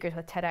student speakers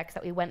with TEDx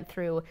that we went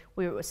through,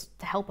 where it was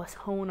to help us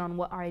hone on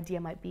what our idea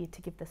might be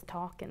to give this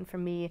talk. And for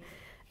me,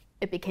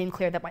 it became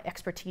clear that my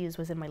expertise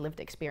was in my lived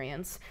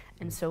experience.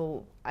 And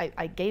so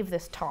I gave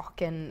this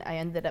talk, and I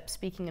ended up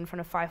speaking in front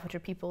of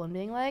 500 people and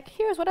being like,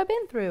 here's what I've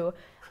been through.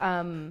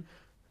 And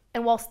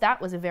whilst that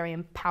was a very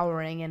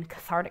empowering and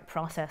cathartic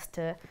process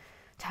to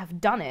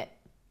have done it,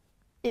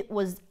 it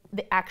was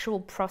the actual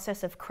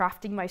process of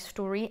crafting my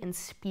story and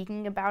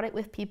speaking about it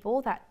with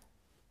people that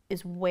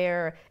is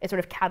where it sort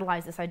of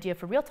catalyzed this idea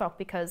for Real Talk,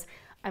 because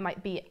I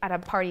might be at a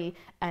party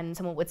and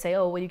someone would say,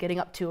 oh, what are you getting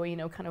up to? Or, you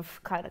know, kind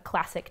of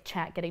classic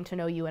chat, getting to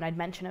know you. And I'd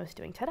mention I was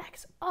doing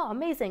TEDx. Oh,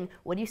 amazing.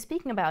 What are you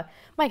speaking about?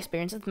 My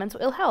experience with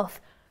mental ill health.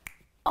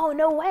 Oh,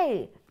 no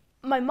way.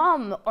 My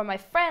mom or my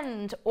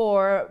friend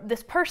or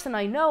this person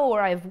I know,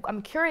 or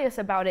I'm curious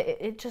about it.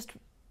 It just,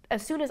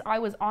 as soon as I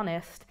was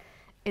honest,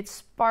 it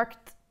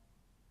sparked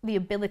the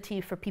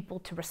ability for people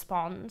to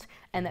respond,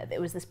 and that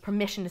there was this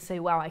permission to say,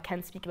 wow, I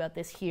can speak about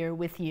this here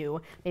with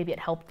you. Maybe it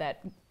helped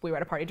that we were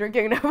at a party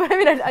drinking, but I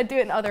mean, I do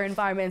it in other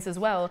environments as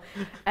well.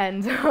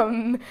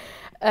 And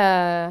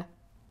I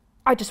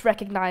just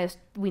recognized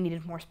we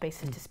needed more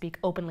spaces to speak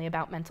openly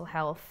about mental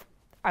health.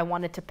 I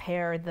wanted to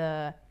pair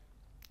the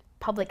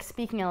public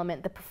speaking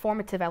element, the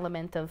performative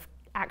element of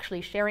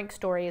actually sharing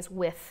stories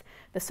with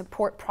the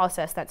support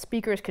process that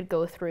speakers could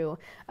go through,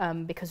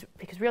 because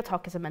Real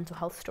Talk is a mental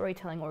health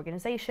storytelling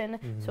organization.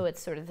 So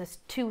it's sort of this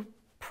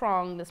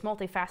two-pronged, this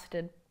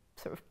multifaceted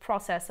sort of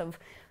process of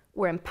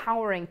we're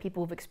empowering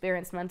people who've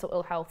experienced mental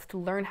ill health to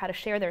learn how to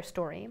share their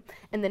story.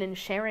 And then in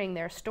sharing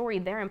their story,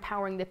 they're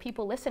empowering the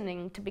people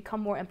listening to become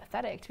more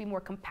empathetic, to be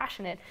more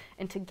compassionate,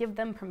 and to give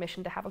them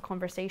permission to have a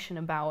conversation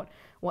about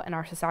what in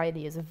our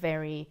society is a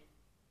very,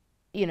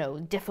 you know,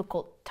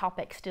 difficult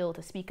topic still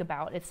to speak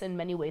about. It's in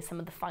many ways some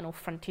of the final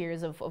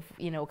frontiers of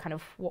you know, kind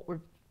of what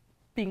we're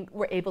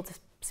able to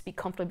speak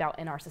comfortably about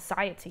in our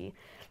society.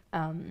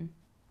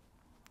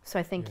 So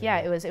I think,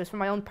 it was from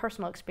my own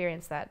personal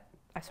experience that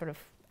I sort of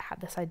had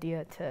this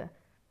idea to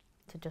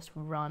to just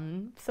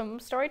run some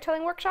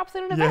storytelling workshops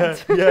in an Yeah,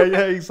 event.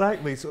 yeah,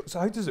 exactly. So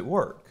how does it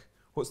work?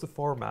 What's the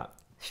format?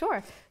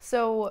 Sure.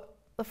 So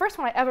the first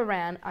one I ever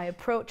ran, I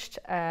approached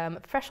a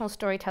professional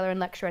storyteller and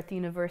lecturer at the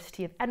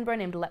University of Edinburgh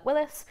named Let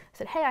Willis. I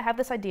said, hey, I have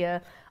this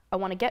idea. I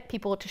want to get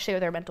people to share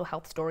their mental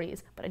health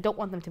stories, but I don't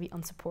want them to be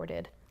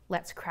unsupported.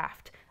 Let's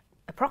craft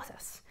a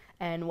process.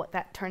 And what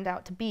that turned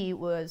out to be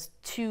was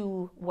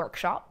 2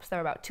 workshops. They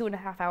were about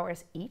 2.5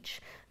 hours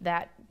each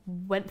that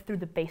went through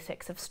the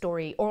basics of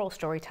oral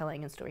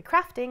storytelling and story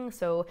crafting.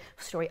 So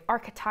story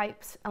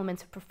archetypes,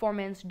 elements of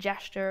performance,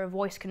 gesture,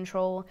 voice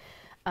control.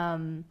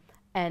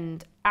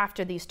 And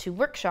after these 2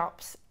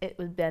 workshops, it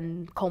would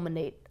then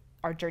culminate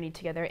our journey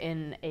together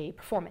in a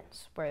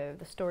performance where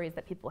the stories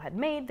that people had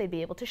made, they'd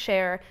be able to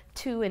share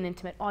to an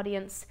intimate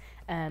audience.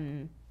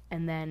 And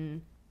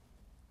then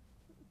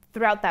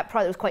throughout that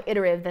process, it was quite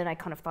iterative. Then I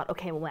kind of thought,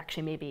 okay, well,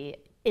 actually, maybe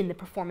in the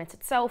performance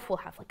itself, we'll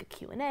have like a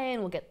Q&A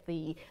and we'll get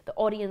the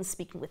audience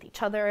speaking with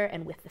each other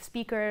and with the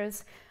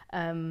speakers.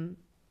 And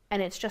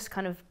it's just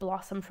kind of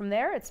blossomed from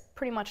there. It's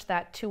pretty much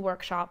that 2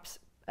 workshops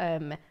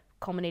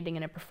culminating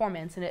in a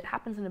performance, and it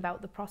happens in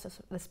about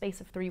the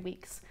space of 3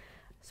 weeks.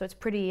 So it's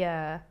pretty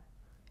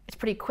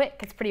quick,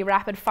 it's pretty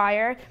rapid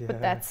fire,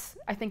 but that's,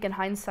 I think in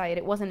hindsight,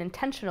 it wasn't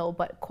intentional,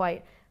 but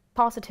quite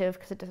positive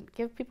because it doesn't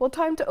give people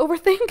time to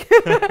overthink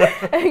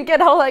and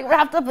get all like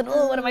wrapped up in,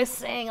 oh, what am I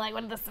saying? Like,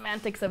 what are the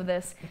semantics of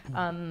this?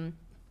 So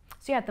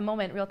yeah, at the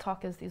moment, Real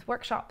Talk is these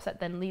workshops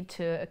that then lead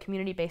to a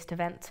community-based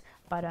event,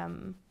 but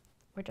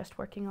we're just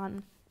working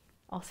on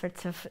all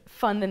sorts of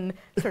fun and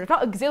sort of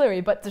not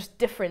auxiliary, but just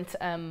different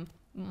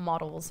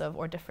models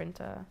or different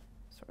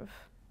sort of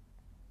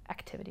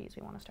activities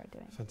we want to start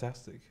doing.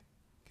 Fantastic.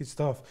 Good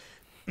stuff.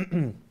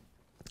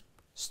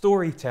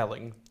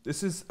 Storytelling.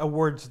 This is a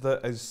word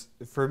that is,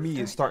 for me,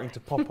 it's starting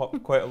to pop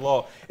up quite a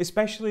lot,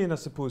 especially in, I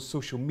suppose,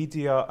 social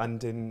media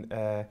and in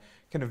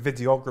kind of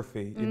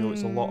videography. You know,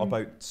 it's a lot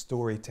about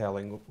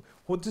storytelling.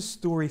 What does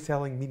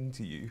storytelling mean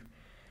to you?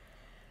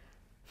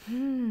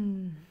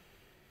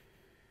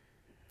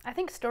 I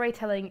think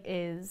storytelling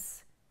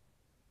is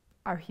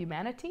our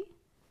humanity.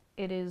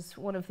 It is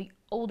one of the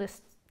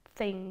oldest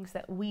things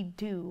that we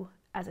do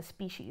as a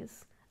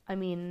species. I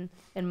mean,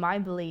 in my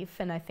belief,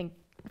 and I think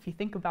if you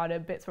think about it a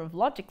bit sort of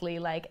logically,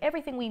 like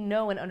everything we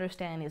know and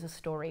understand is a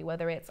story,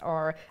 whether it's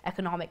our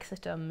economic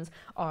systems,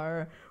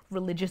 our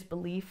religious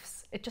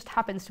beliefs. It just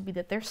happens to be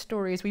that they're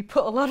stories we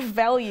put a lot of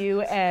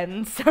value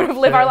and sort of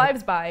live our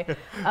lives by.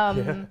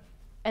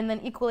 And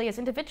then equally as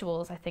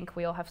individuals, I think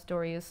we all have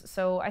stories.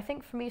 So I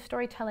think for me,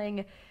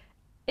 storytelling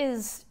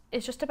is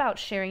just about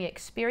sharing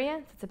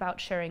experience. It's about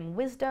sharing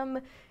wisdom,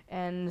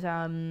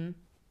 and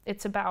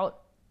it's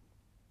about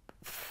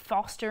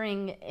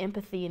fostering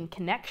empathy and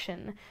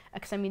connection.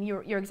 Because I mean,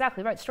 you're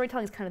exactly right.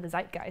 Storytelling is kind of the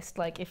zeitgeist.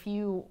 Like if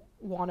you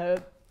want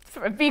to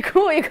sort of be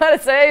cool, you gotta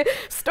say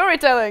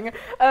storytelling.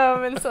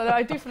 And so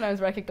I do sometimes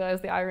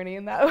recognize the irony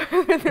in that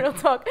with Real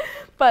Talk.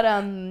 But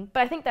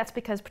I think that's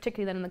because,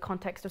 particularly then in the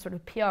context of sort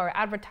of PR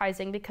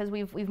advertising, because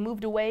we've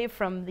moved away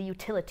from the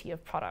utility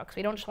of products.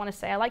 We don't just want to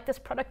say, I like this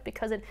product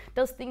because it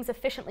does things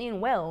efficiently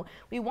and well.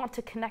 We want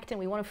to connect and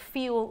we want to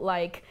feel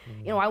like,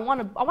 you know, I want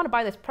to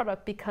buy this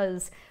product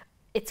because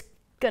it's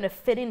gonna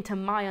fit into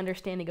my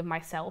understanding of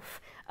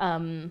myself.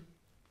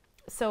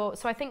 So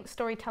I think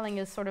storytelling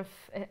is sort of,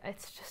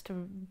 it's just a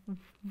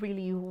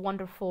really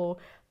wonderful,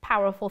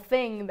 powerful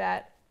thing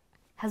that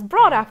has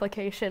broad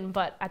application,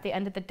 but at the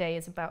end of the day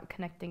is about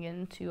connecting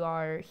into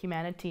our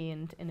humanity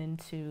and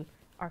into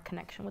our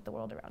connection with the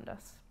world around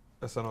us.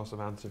 That's an awesome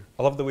answer.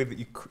 I love the way that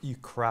you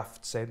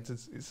craft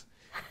sentences.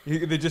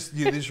 They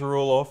just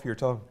roll off your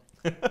tongue.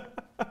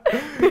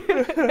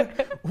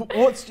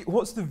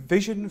 What's the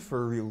vision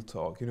for Real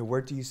Talk? You know,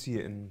 where do you see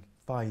it in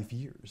 5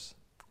 years?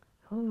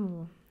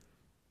 Ooh.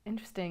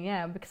 Interesting,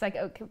 yeah, because like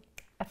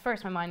at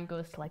first my mind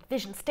goes to like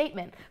vision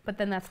statement, but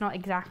then that's not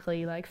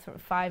exactly like sort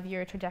of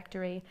 5-year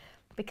trajectory,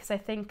 because I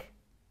think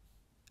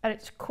at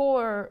its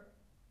core,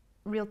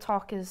 Real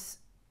Talk is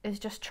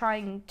just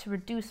trying to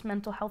reduce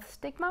mental health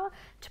stigma,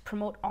 to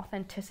promote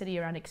authenticity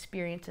around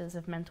experiences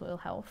of mental ill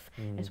health,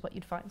 is what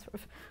you'd find sort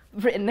of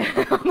written on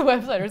the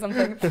website or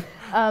something.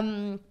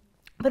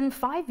 But in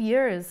 5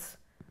 years,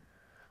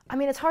 I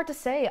mean, it's hard to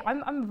say.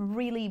 I'm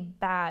really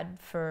bad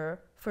for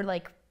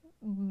like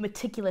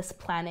meticulous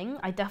planning.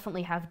 I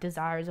definitely have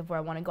desires of where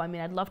I want to go. I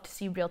mean, I'd love to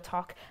see Real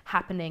Talk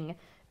happening,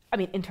 I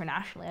mean,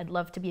 internationally. I'd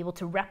love to be able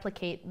to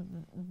replicate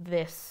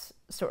this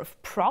sort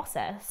of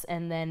process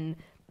and then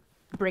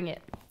bring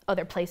it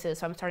other places.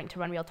 So I'm starting to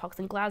run Real Talks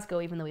in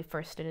Glasgow, even though we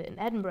first did it in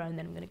Edinburgh, and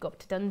then I'm going to go up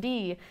to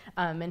Dundee.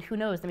 And who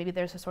knows, maybe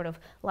there's a sort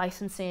of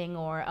licensing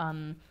or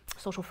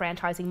social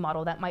franchising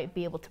model that might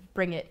be able to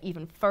bring it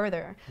even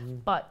further.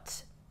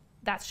 But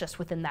that's just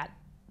within that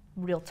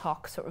Real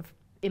Talk sort of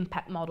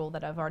impact model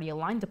that I've already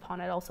aligned upon.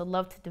 I'd also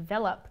love to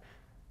develop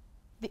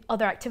the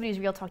other activities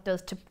Real Talk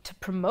does to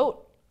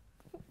promote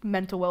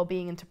mental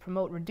well-being and to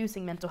promote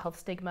reducing mental health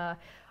stigma.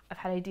 I've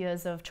had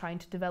ideas of trying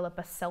to develop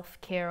a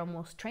self-care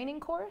almost training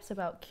course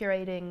about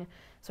curating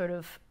sort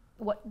of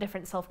what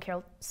different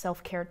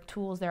self-care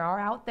tools there are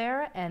out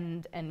there,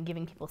 and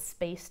giving people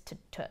space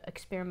to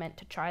experiment,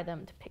 to try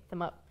them, to pick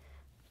them up,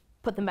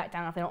 put them back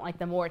down if they don't like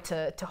them, or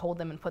to hold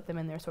them and put them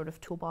in their sort of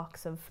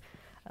toolbox of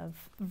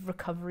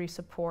recovery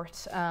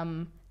support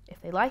if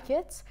they like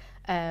it,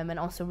 and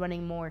also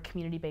running more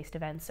community-based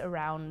events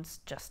around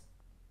just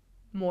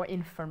more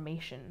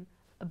information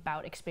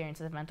about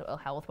experiences of mental ill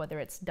health, whether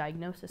it's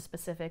diagnosis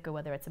specific or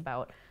whether it's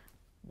about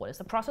what is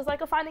the process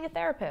like of finding a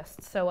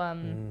therapist. So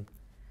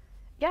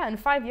yeah, in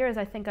 5 years,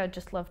 I think I'd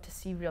just love to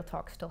see Real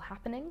Talk still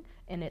happening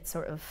in its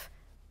sort of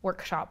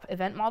workshop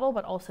event model,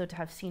 but also to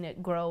have seen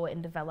it grow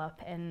and develop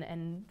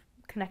and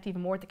connect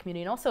even more with the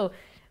community, and also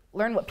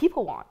learn what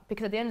people want.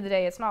 Because at the end of the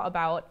day, it's not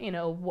about, you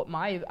know, what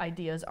my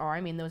ideas are.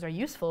 I mean, those are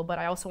useful, but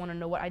I also want to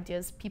know what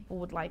ideas people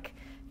would like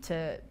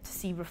to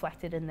see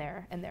reflected in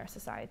their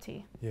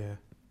society. Yeah,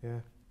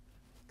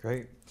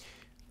 great.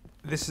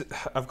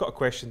 I've got a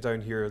question down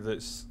here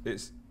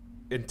it's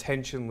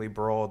intentionally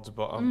broad,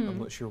 but I'm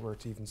not sure where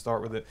to even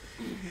start with it.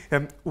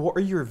 What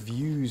are your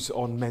views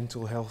on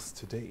mental health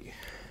today?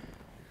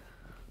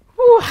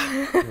 What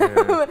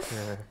are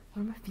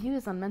my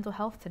views on mental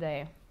health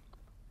today?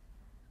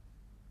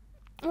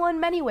 Well, in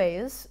many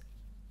ways,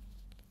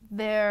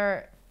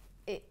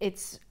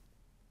 it's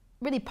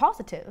really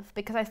positive,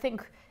 because I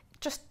think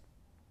just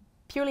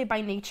purely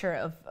by nature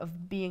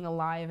of being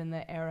alive in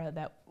the era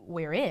that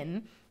we're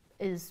in,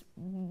 is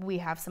we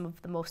have some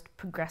of the most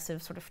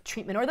progressive sort of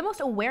treatment, or the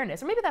most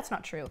awareness, or maybe that's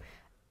not true.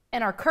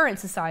 In our current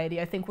society,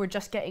 I think we're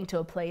just getting to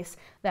a place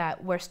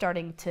that we're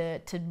starting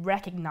to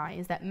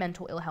recognize that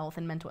mental ill health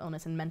and mental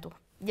illness and mental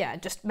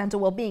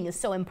well-being is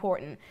so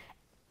important.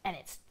 And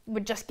we're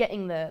just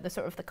getting the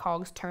sort of the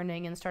cogs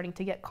turning and starting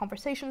to get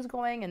conversations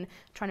going and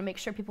trying to make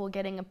sure people are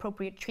getting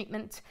appropriate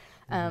treatment.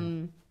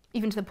 Even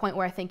to the point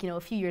where I think, you know,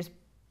 a few years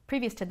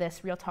previous to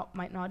this, Real Talk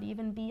might not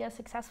even be as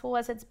successful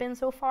as it's been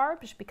so far,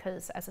 just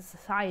because as a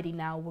society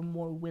now we're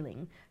more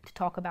willing to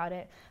talk about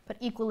it. But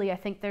equally, I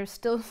think there's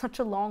still such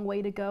a long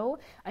way to go.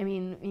 I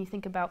mean, when you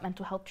think about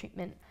mental health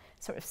treatment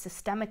sort of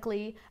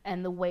systemically,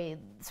 and the way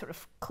sort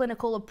of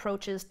clinical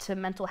approaches to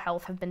mental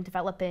health have been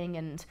developing,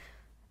 and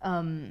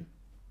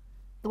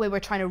the way we're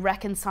trying to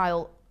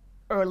reconcile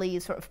early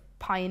sort of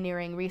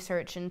pioneering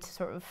research into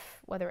sort of,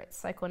 whether it's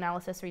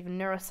psychoanalysis or even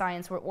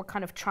neuroscience, we're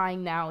kind of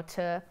trying now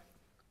to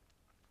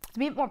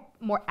be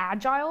more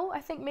agile, I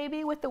think,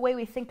 maybe, with the way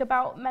we think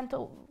about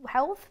mental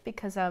health,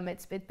 because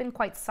it's been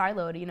quite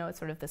siloed. You know, it's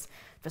sort of this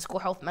physical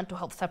health, mental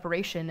health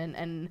separation,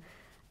 and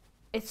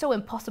it's so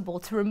impossible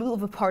to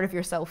remove a part of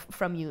yourself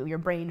from you, your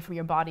brain from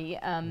your body.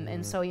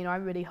 And so, you know,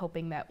 I'm really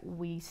hoping that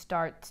we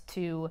start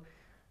to,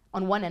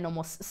 on one end,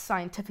 almost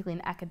scientifically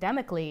and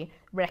academically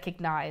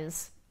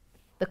recognize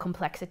the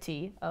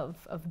complexity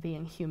of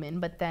being human,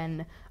 but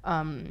then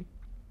on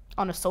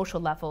a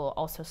social level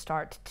also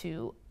start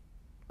to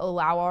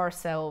allow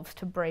ourselves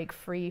to break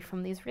free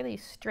from these really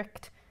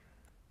strict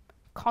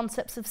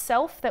concepts of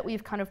self that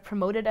we've kind of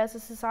promoted as a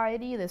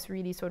society, this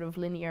really sort of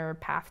linear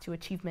path to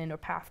achievement or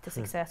path to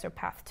success or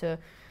path to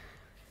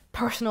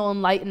personal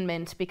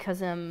enlightenment,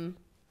 because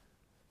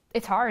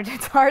it's hard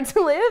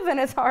to live, and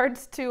it's hard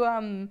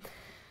to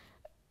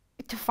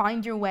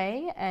find your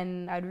way.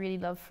 And I'd really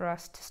love for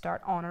us to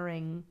start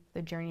honoring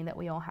the journey that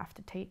we all have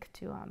to take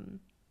to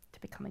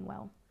becoming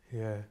well.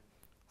 Yeah.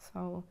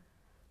 So,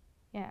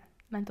 yeah.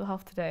 Mental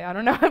health today. I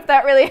don't know if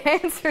that really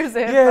answers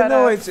it. Yeah, but,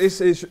 no,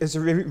 it's a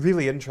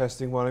really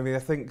interesting one. I mean, I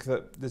think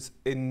that this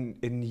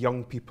in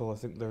young people, I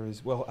think there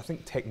is, well, I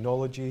think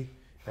technology.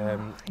 There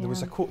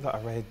was a quote that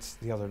I read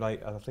the other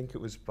night, and I think it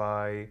was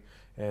by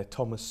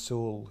Thomas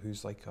Sowell,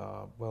 who's like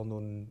a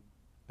well-known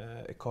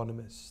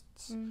economist,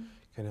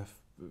 kind of,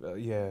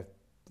 I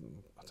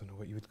don't know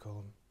what you would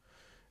call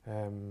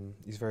him.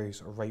 He's very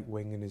sort of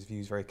right-wing in his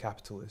views, very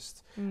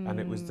capitalist, and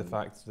it was the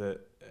fact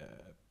that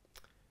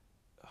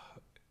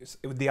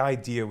the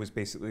idea was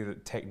basically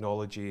that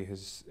technology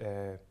has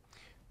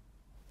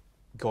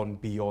gone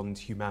beyond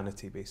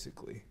humanity,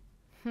 basically.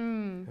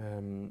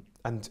 And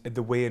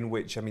the way in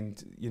which, I mean,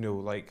 you know,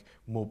 like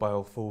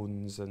mobile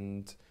phones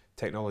and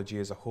technology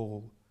as a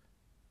whole,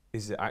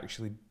 is it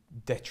actually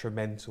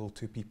detrimental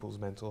to people's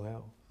mental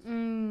health?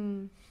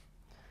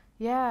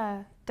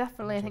 Yeah,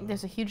 definitely. I think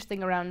there's a huge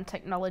thing around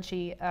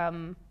technology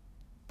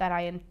that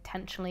I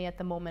intentionally at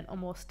the moment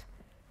almost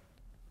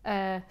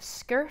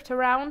skirt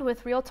around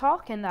with Real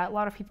Talk, and that a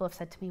lot of people have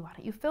said to me, why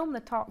don't you film the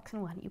talks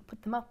and why don't you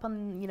put them up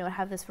on, you know,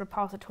 have this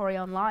repository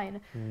online,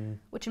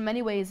 which in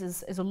many ways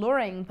is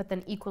alluring, but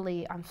then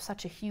equally I'm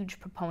such a huge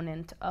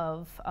proponent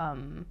of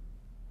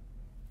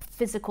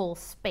physical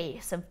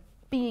space, of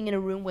being in a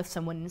room with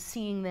someone and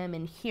seeing them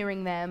and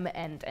hearing them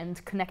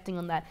and connecting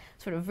on that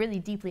sort of really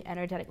deeply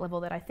energetic level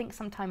that I think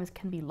sometimes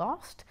can be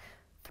lost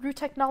through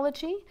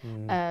technology,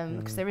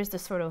 because there is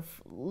this sort of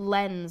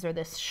lens or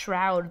this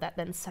shroud that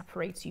then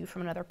separates you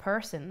from another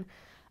person.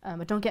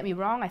 But don't get me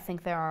wrong, I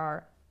think there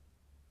are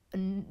a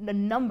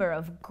number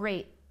of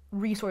great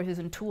resources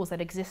and tools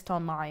that exist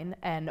online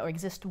or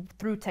exist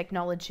through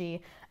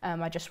technology.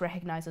 I just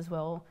recognize as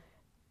well,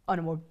 on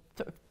a more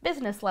sort of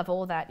business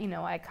level that, you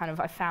know, I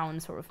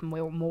found sort of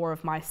more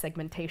of my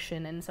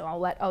segmentation, and so I'll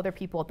let other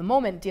people at the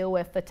moment deal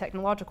with the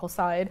technological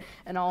side,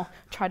 and I'll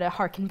try to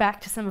harken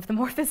back to some of the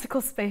more physical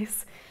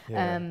space.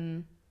 Yeah.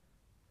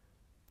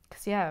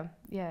 'Cause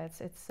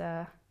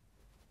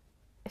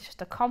it's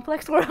just a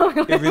complex world.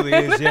 It really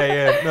is,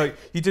 yeah. No,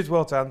 you did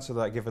well to answer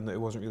that, given that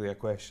it wasn't really a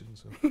question,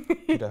 so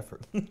good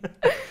effort.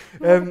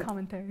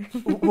 Commentary.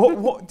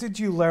 What did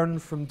you learn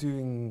from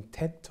doing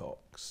TED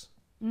Talks?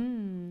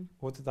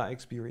 What did that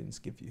experience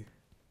give you?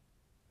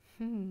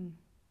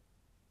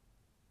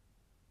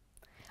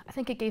 I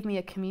think it gave me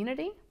a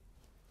community.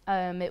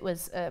 It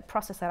was a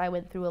process that I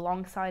went through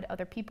alongside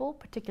other people,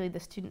 particularly the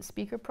student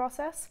speaker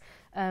process,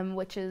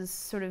 which is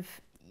sort of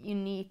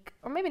unique,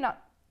 or maybe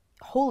not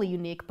wholly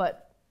unique,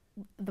 but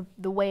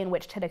the way in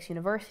which TEDx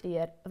University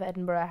of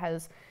Edinburgh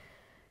has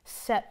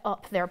set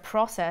up their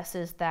process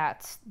is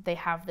that they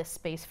have this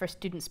space for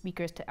student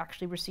speakers to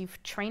actually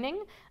receive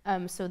training.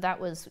 So that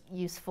was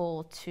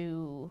useful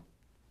to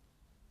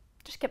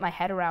just get my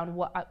head around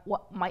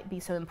what might be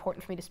so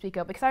important for me to speak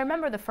up. Because I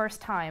remember the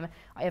first time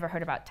I ever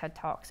heard about TED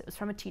Talks, it was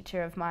from a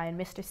teacher of mine,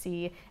 Mr.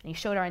 C, and he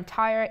showed our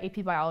entire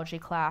AP biology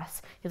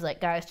class. He was like,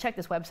 guys, check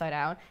this website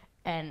out.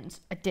 And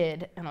I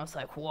did, and I was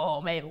like,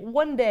 whoa, maybe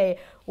one day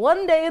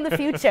in the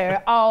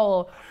future,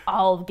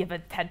 I'll give a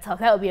TED Talk.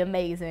 That would be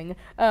amazing.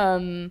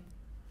 And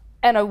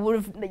I would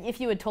have,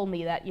 if you had told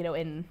me that, you know,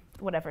 in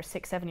whatever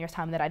 6-7 years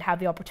time that I'd have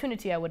the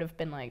opportunity, I would have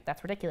been like,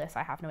 that's ridiculous.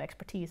 I have no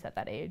expertise at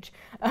that age.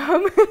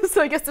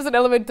 So I guess there's an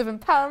element of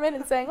empowerment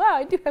in saying, wow,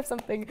 I do have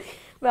something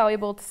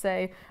valuable to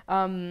say.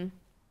 Yeah,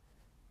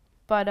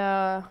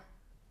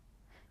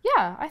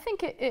 I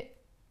think it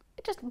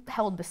just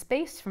held the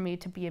space for me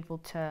to be able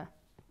to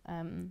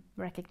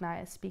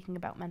recognize speaking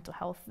about mental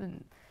health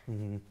and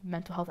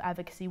mental health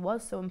advocacy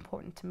was so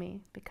important to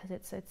me, because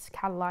it's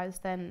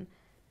catalyzed then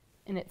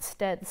in its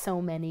stead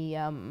so many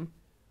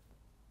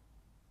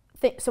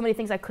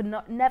things I could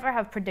never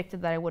have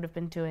predicted that I would have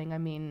been doing. I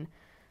mean,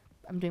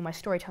 I'm doing my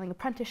storytelling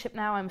apprenticeship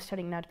now. I'm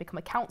studying now to become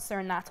a counselor,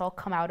 and that's all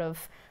come out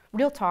of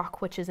Real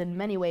Talk, which is in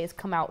many ways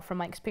come out from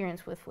my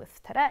experience with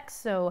TEDx.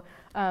 So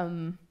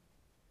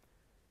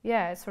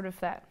yeah, it's sort of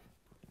that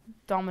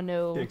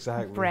domino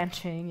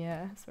branching,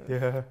 sort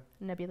of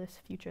nebulous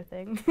future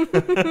thing.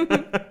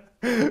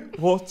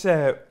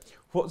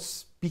 What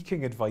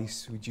speaking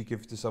advice would you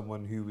give to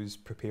someone who was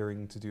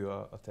preparing to do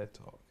a TED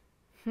Talk?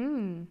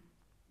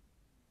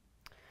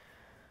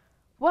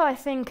 Well, I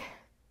think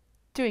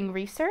doing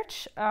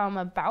research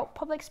about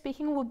public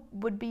speaking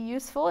would be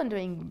useful, and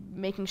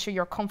making sure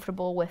you're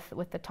comfortable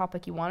with the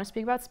topic you want to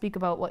speak about. Speak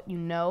about what you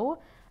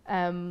know.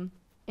 In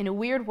a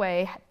weird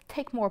way,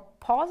 take more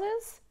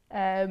pauses.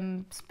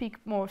 Speak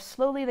more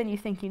slowly than you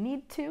think you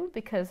need to,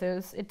 because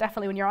it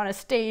definitely, when you're on a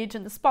stage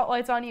and the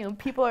spotlight's on you and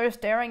people are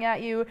staring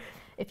at you,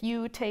 if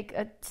you take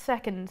a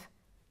second,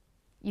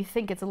 you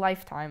think it's a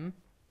lifetime,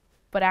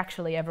 but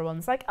actually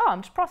everyone's like, oh,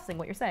 I'm just processing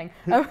what you're saying.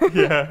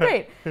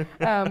 Great.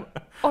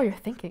 Oh, you're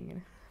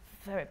thinking.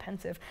 Very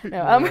pensive.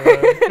 No,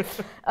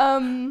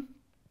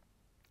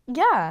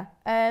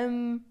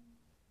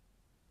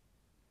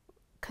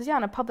 because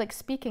on a public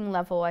speaking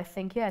level, I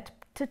think,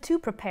 to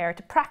prepare,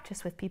 to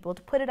practice with people,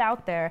 to put it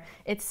out there,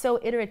 it's so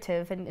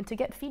iterative, and to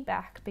get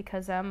feedback,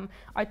 because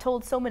I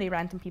told so many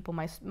random people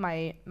my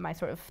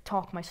sort of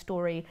talk, my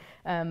story,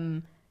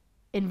 in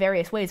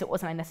various ways. It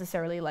wasn't I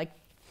necessarily like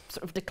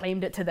sort of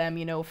declaimed it to them,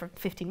 you know, for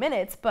 15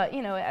 minutes, but,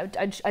 you know,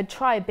 I'd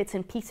try bits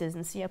and pieces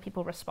and see how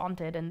people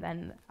responded, and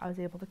then I was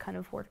able to kind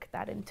of work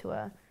that into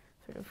a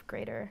sort of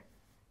greater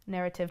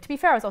narrative. To be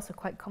fair, I was also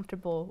quite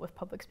comfortable with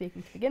public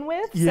speaking to begin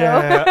with, so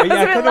I was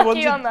a bit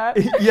lucky on that.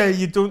 Yeah,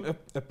 you don't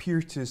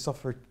appear to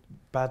suffer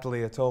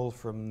badly at all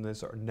from the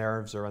sort of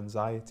nerves or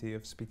anxiety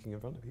of speaking in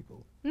front of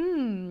people.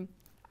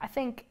 I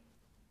think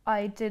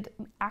I did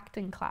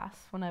acting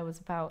class when I was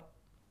about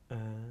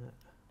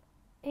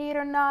 8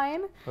 or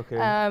 9. Okay.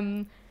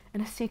 And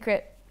a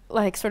secret,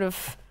 like, sort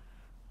of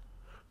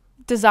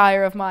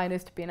desire of mine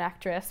is to be an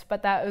actress,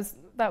 but that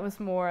was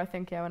more, I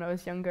think, when I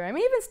was younger. I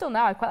mean, even still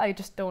now, I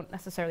just don't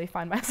necessarily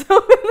find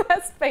myself in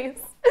that space.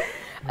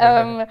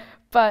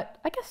 But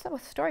I guess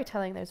with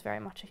storytelling, there's very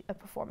much a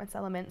performance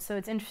element. So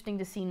it's interesting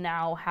to see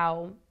now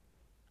how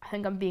I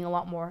think I'm being a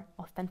lot more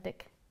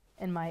authentic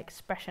in my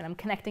expression. I'm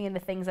connecting into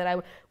things that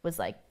I was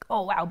like,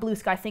 oh wow, blue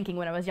sky thinking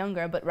when I was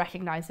younger, but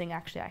recognizing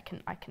actually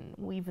I can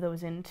weave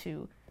those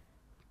into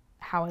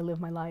how I live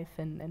my life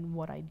and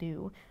what I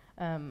do.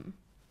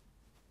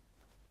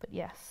 But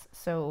yes,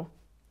 so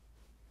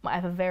I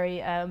have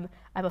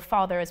a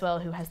father as well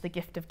who has the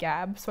gift of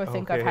gab. So I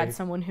think I've had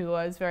someone who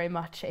was very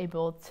much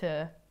able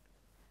to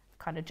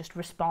kind of just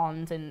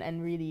respond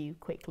and really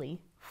quickly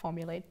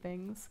formulate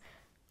things.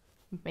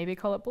 Maybe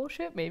call it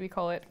bullshit, maybe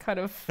call it kind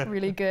of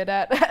really good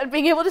at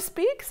being able to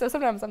speak. So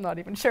sometimes I'm not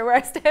even sure where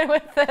I stand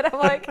with it. I'm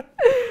like,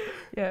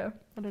 yeah,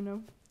 I don't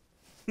know.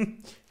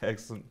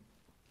 Excellent.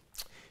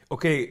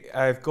 Okay,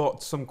 I've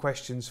got some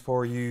questions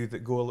for you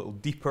that go a little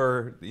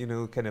deeper, you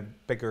know, kind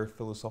of bigger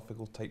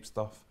philosophical type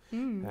stuff,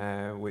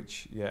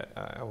 which,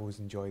 I always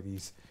enjoy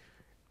these.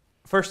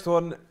 First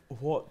one,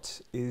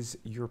 what is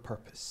your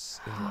purpose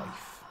in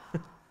life?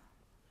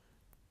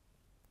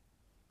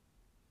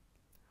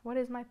 What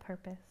is my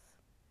purpose?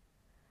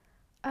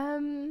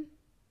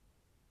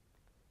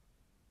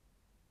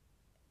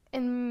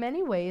 In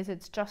many ways,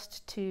 it's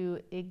just to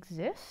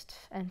exist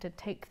and to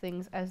take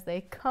things as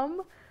they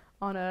come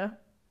on a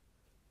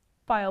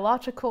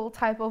biological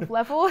type of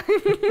level.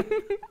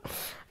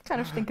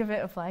 Kind of think of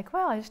it of like,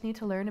 well, I just need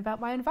to learn about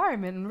my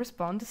environment and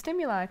respond to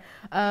stimuli.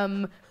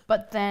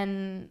 But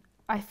then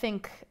I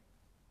think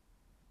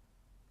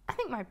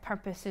my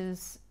purpose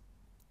is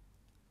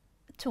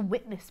to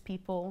witness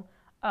people.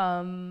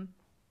 I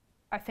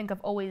think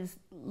I've always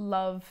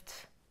loved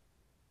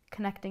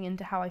connecting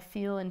into how I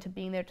feel and to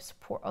being there to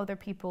support other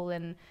people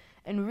and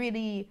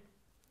really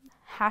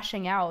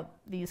hashing out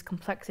these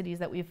complexities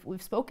that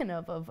we've spoken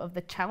of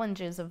the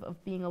challenges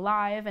of being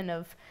alive and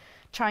of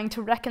trying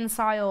to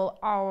reconcile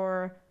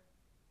our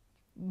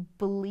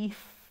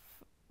belief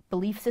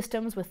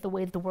systems with the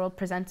way the world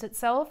presents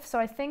itself. So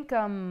I think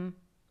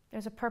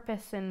there's a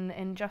purpose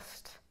in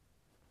just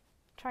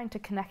trying to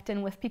connect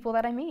in with people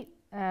that I meet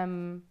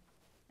and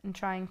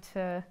trying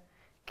to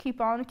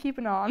keep on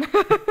keeping on.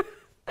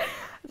 I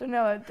don't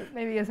know, it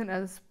maybe isn't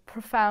as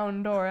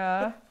profound or,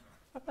 I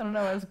don't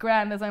know, as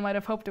grand as I might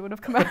have hoped it would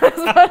have come out as.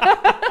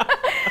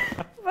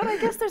 But I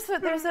guess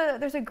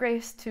there's a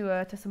grace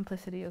to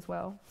simplicity as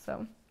well,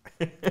 so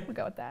we'll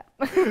go with that.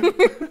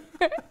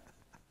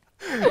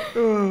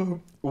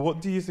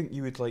 What do you think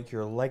you would like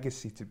your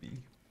legacy to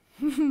be?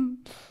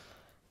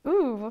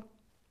 Ooh.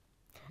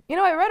 You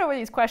know, I read over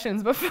these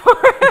questions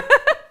before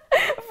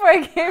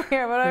I came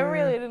here, but I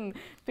really didn't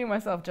do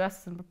myself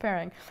justice in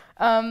preparing.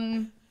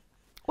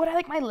 What I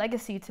like my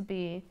legacy to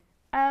be?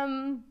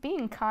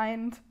 Being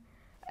kind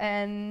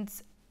and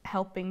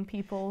helping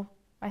people,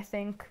 I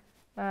think.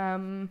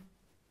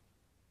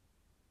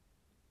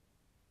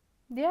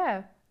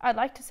 Yeah, I'd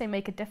like to say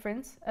make a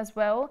difference as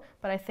well,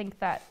 but I think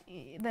that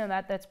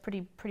that's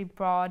pretty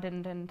broad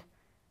and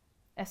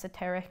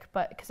esoteric.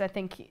 But because I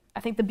think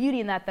the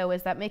beauty in that though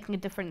is that making a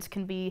difference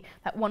can be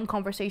that one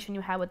conversation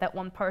you had with that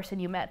one person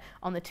you met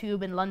on the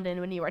tube in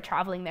London when you were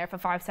traveling there for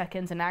 5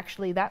 seconds, and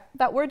actually that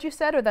word you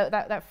said or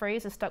that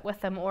phrase is stuck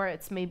with them, or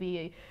it's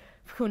maybe,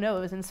 who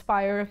knows,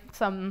 inspire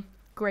some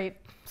great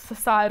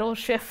societal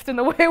shift in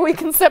the way we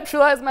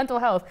conceptualize mental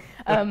health.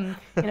 You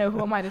know,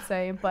 who am I to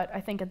say? But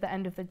I think at the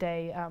end of the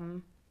day,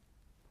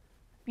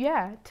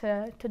 yeah,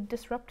 to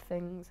disrupt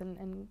things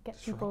and get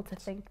people to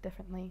think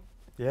differently.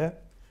 Yeah,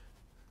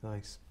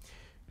 nice.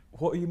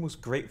 What are you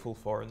most grateful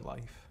for in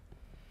life?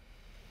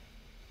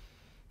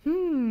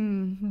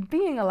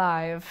 Being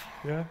alive.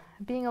 Yeah.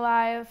 Being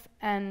alive,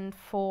 and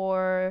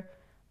for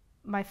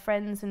my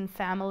friends and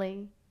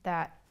family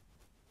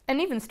and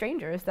even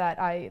strangers that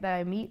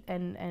I meet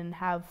and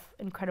have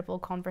incredible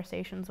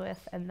conversations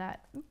with, and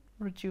that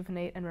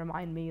rejuvenate and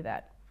remind me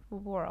that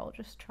we're all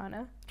just trying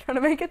to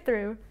make it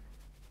through.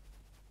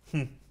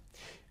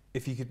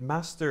 If you could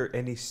master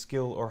any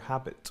skill or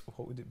habit,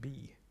 what would it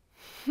be?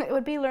 It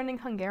would be learning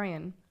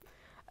Hungarian.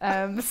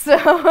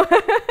 So,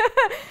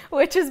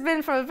 which has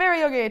been from a very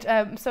young age.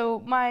 So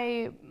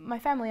my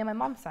family on my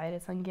mom's side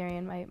is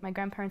Hungarian. My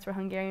grandparents were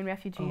Hungarian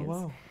refugees. Oh,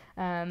 wow.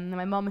 And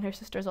my mom and her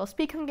sisters all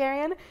speak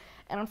Hungarian.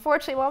 And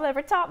unfortunately, Mom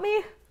never taught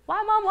me.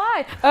 Why, Mom,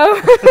 why?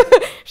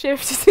 She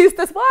sees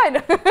this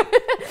wine.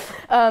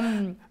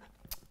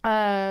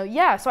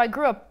 Yeah, so I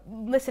grew up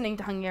listening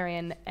to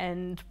Hungarian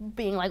and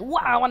being like,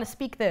 wow, I want to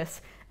speak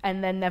this,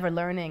 and then never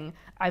learning.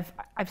 I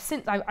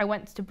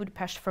went to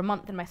Budapest for a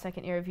month in my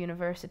second year of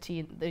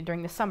university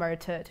during the summer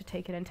to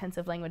take an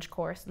intensive language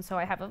course, and so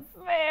I have a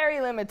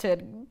very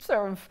limited,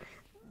 sort of,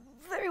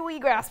 very wee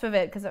grasp of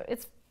it, because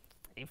it's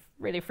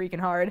really freaking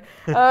hard.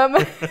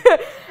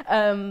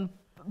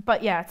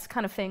 But yeah, it's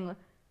kind of thing,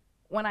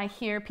 when I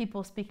hear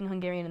people speaking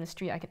Hungarian in the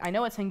street, I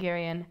know it's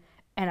Hungarian,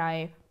 and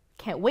I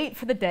can't wait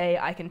for the day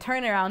I can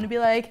turn around and be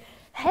like,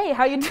 hey,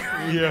 how you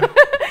doing? Yeah.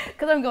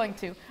 Because I'm going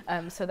to.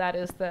 So that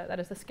is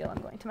the skill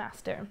I'm going to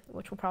master,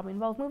 which will probably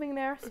involve moving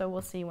there. So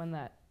we'll see when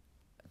that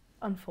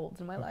unfolds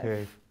in my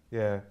life.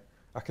 Yeah.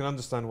 I can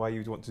understand why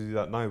you'd want to do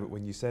that now, but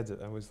when you said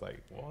it, I was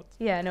like, what?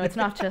 Yeah, no, it's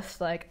not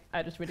just like,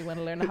 I just really want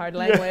to learn a hard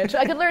language.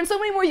 I could learn so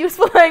many more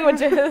useful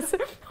languages.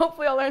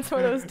 Hopefully I'll learn some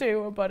of those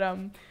too. But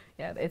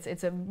yeah,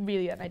 it's a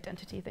really an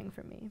identity thing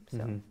for me. So.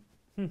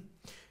 Mm-hmm.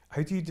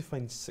 How do you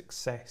define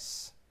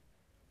success?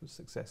 What does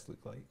success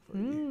look like for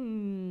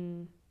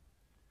you?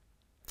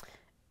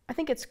 I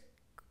think it's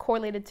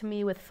correlated to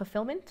me with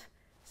fulfillment.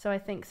 So I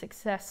think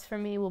success for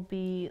me will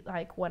be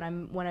like when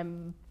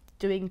I'm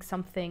doing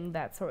something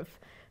that's sort of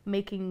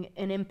making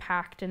an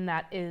impact, and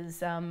that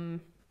is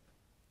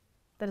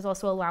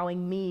also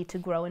allowing me to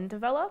grow and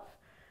develop.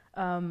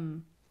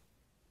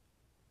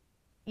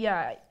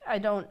 Yeah, I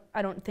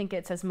don't think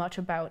it's as much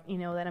about,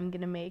 that I'm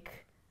gonna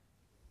make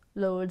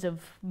loads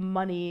of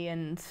money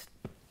and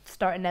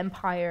start an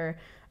empire,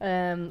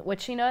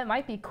 which, it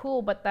might be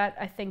cool, but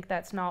I think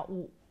that's not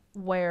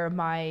where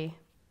my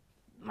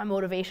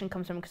motivation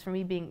comes from, because for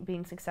me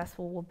being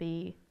successful will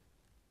be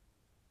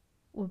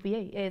would be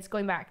it. It's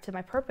going back to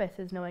my purpose,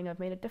 is knowing I've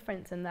made a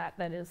difference, and that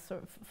is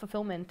sort of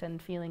fulfillment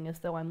and feeling as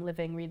though I'm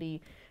living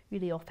really,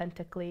 really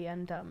authentically,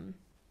 and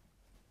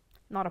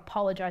not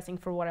apologizing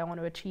for what I want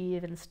to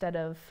achieve, instead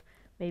of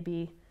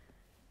maybe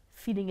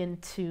feeding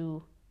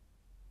into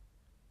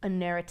a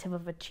narrative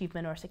of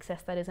achievement or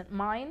success that isn't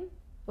mine,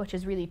 which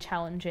is really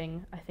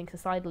challenging. I think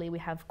societally we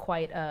have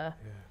quite a,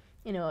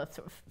 you know, a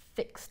sort of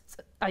fixed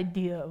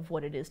idea of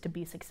what it is to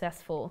be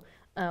successful.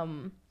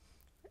 And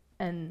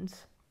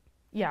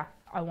yeah,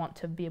 I want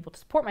to be able to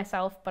support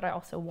myself, but I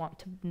also want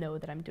to know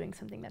that I'm doing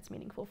something that's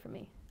meaningful for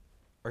me.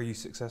 Are you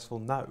successful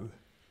now?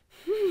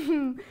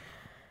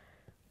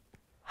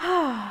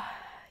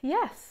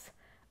 Yes,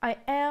 I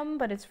am,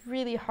 but it's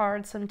really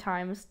hard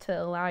sometimes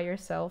to allow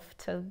yourself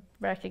to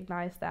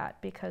recognize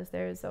that, because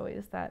there's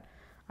always that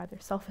either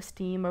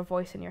self-esteem or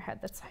voice in your head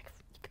that's like,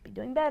 you could be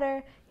doing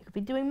better, you could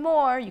be doing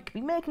more, you could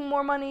be making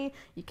more money,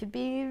 you could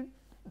be,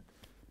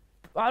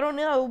 I don't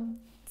know,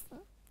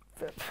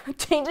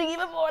 changing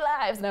even more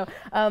lives. No,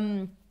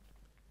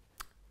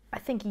 I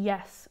think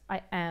yes,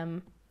 I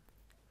am,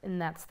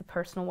 and that's the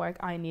personal work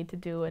I need to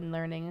do in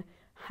learning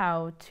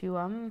how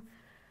to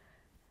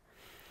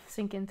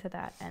sink into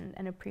that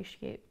and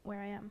appreciate where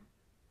I am.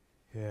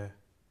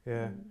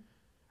 Yeah.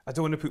 I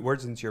don't want to put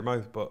words into your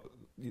mouth, but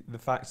the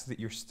fact that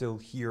you're still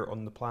here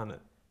on the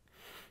planet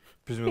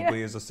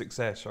presumably is a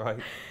success, right?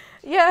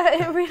 Yeah,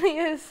 it really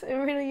is. It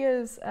really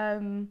is.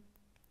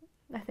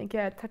 I think,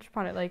 yeah, I touched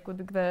upon it, like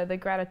with the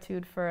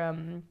gratitude for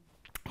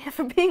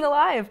being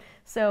alive.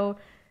 So,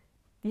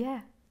 yeah.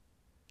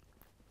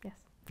 Yes.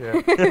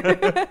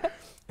 Yeah.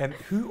 And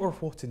who or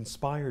what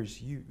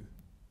inspires you?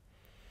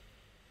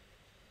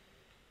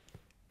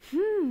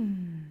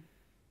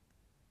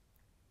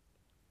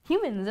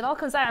 Humans, it all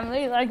comes out. I'm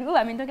really like, ooh,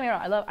 I mean, don't get me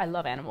wrong, I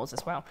love animals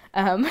as well,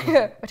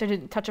 which I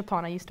didn't touch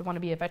upon. I used to want to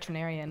be a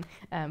veterinarian,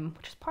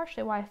 which is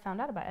partially why I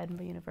found out about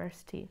Edinburgh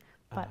University,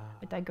 but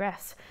I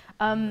digress.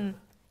 The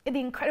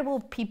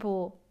incredible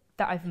people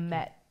that I've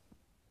met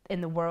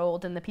in the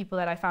world, and the people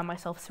that I found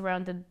myself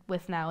surrounded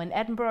with now in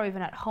Edinburgh,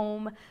 even at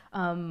home,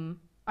 are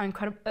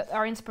incredible.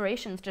 Are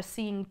inspirations. Just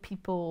seeing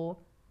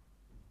people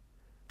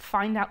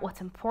find out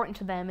what's important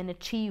to them and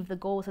achieve the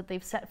goals that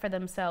they've set for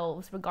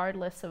themselves,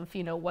 regardless of,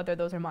 you know, whether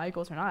those are my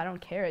goals or not. I don't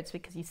care. It's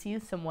because you see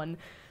someone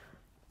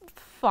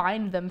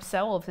find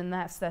themselves, and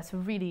that's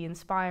really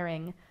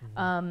inspiring.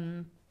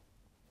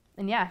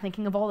 And yeah,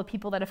 thinking of all the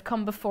people that have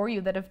come before you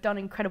that have done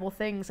incredible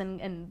things, and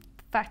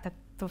the fact that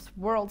this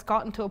world's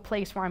gotten to a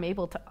place where I'm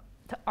able to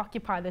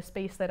occupy the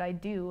space that I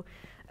do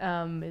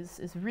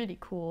is really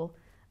cool.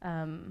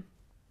 So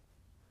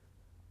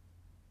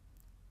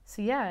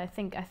yeah, I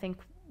think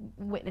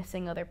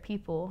witnessing other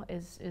people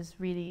is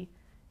really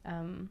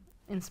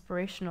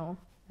inspirational.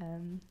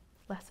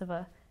 Less of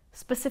a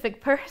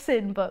specific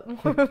person, but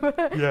more of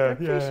an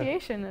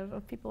appreciation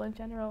of people in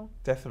general.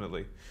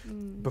 Definitely.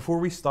 Before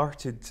we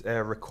started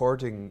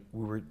recording,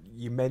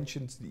 you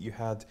mentioned that you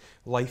had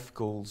life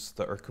goals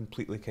that are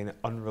completely kind of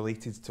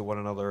unrelated to one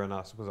another in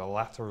a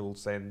lateral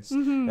sense.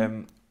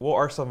 What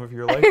are some of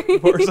your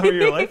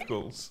life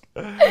goals?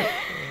 I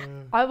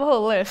have a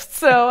whole list.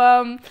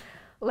 So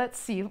let's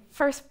see.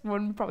 First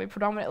one, probably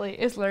predominantly,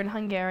 is learn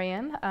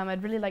Hungarian.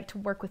 I'd really like to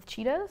work with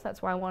cheetahs.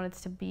 That's why I wanted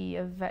to be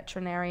a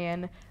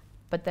veterinarian,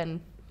 but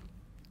then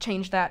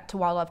changed that to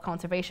wildlife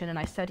conservation, and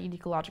I studied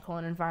ecological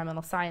and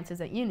environmental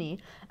sciences at uni.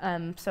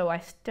 So I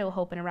still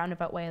hope in a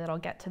roundabout way that I'll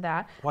get to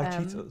that. Why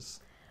cheetahs?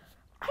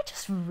 I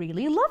just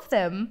really love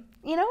them.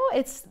 You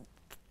know,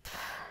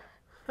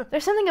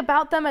 there's something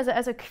about them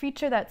as a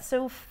creature that's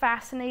so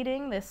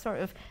fascinating. This sort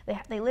of,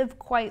 they live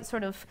quite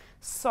sort of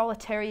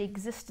solitary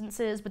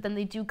existences, but then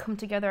they do come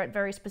together at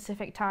very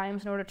specific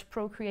times in order to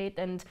procreate,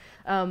 and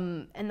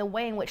the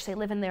way in which they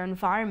live in their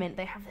environment,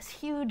 they have this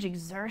huge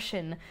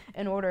exertion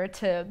in order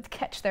to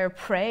catch their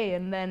prey,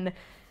 and then,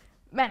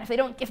 man,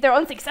 if they're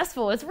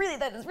unsuccessful, that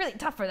is really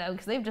tough for them,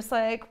 because they've just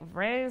like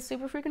ran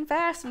super freaking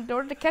fast in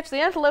order to catch the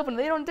antelope, and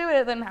if they don't do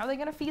it, then how are they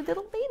gonna feed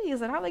little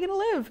babies, and how are they gonna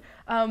live?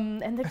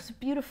 And they're just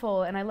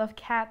beautiful, and I love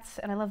cats,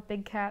 and I love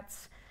big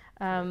cats,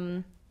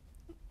 and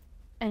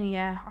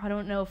yeah, I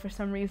don't know, for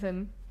some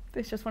reason,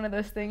 it's just one of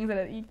those things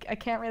that I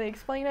can't really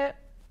explain it.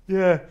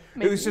 Yeah,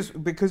 Maybe. It was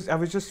just because I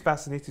was just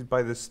fascinated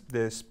by this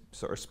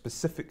sort of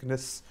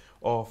specificness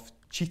of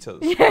cheetahs.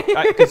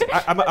 Because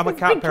I'm a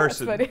cat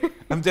person.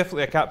 I'm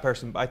definitely a cat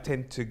person, but I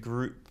tend to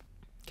group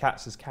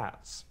cats as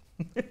cats.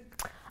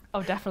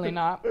 Oh, definitely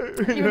not.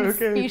 Even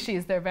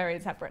species, they're very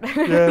separate.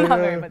 Yeah, Not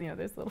very, but you know,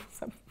 there's little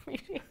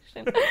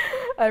subspeciation.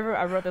 I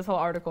wrote this whole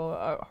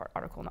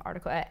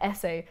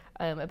essay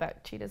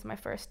about cheetahs my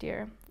first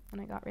year,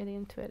 and I got really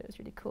into it. It was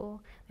really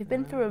cool. They've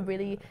been through a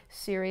really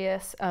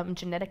serious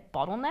genetic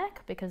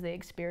bottleneck, because they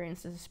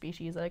experienced as a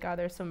species like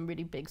either some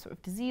really big sort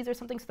of disease or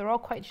something, so they're all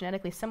quite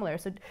genetically similar.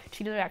 So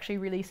cheetahs are actually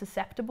really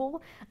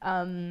susceptible,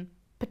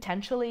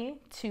 potentially,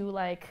 to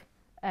like,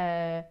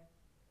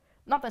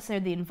 not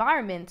necessarily the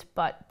environment,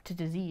 but to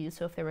disease.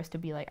 So if there was to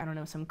be like, I don't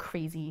know, some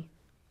crazy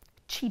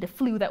cheetah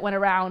flu that went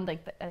around,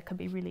 like that could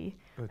be really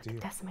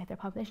decimate their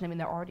population. I mean,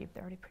 they're already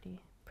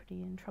pretty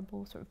safety and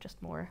trouble, sort of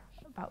just more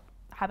about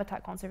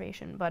habitat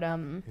conservation. But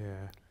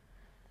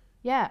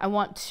yeah, I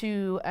want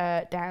to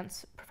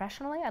dance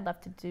professionally. I'd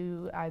love to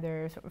do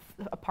either sort of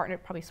a partner,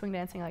 probably swing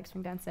dancing. I like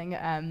swing dancing,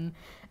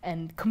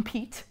 and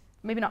compete.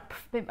 Maybe not.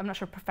 I'm not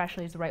sure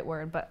professionally is the right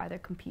word, but either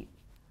compete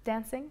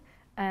dancing.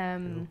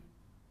 Cool.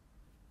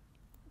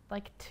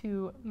 Like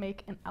to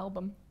make an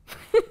album.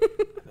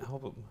 An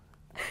album?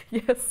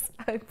 Yes,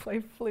 I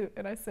play flute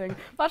and I sing. I'm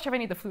not sure if I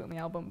need the flute on the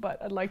album,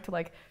 but I'd like to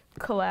like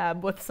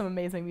collab with some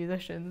amazing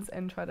musicians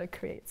and try to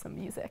create some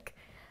music.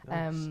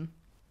 Nice.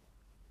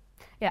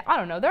 Yeah, I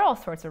don't know. There are all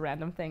sorts of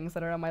random things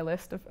that are on my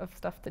list of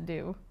stuff to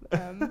do.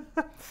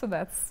 So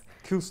that's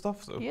Cool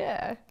stuff, though.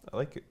 yeah, I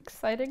like it.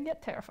 exciting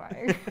yet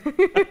terrifying.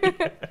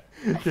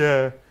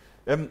 Yeah.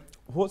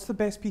 What's the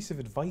best piece of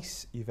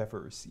advice you've ever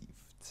received?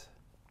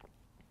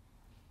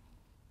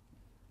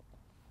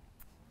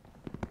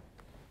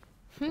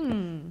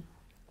 You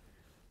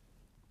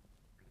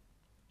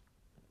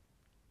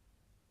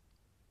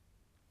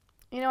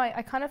know,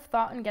 I kind of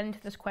thought in getting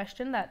to this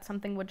question that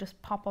something would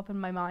just pop up in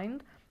my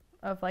mind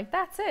of like,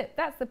 that's it,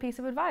 that's the piece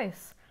of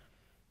advice.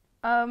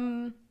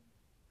 But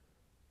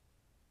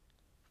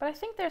I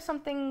think there's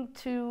something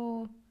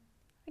to,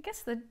 I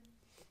guess I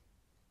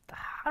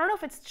don't know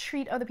if it's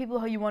treat other people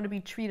how you want to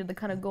be treated, the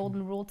kind of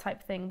golden rule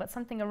type thing, but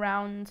something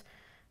around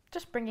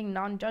just bringing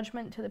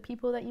non-judgment to the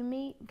people that you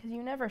meet, because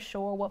you're never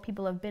sure what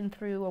people have been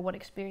through or what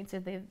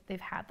experiences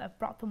they've had that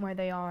brought them where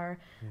they are,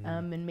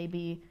 and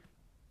maybe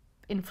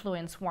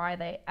influence why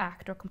they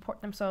act or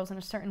comport themselves in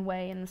a certain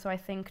way. And so I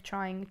think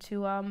trying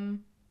to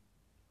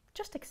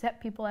just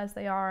accept people as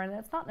they are, and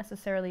that's not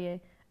necessarily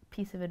a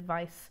piece of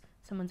advice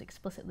someone's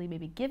explicitly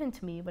maybe given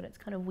to me, but it's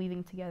kind of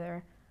weaving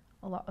together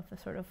a lot of the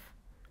sort of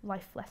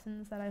life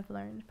lessons that I've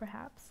learned,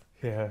 perhaps.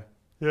 Yeah,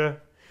 yeah.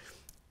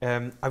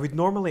 I would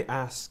normally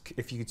ask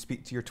if you could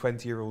speak to your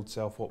 20-year-old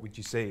self, what would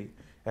you say?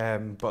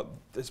 But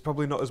there's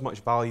probably not as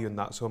much value in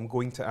that, so I'm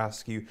going to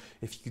ask you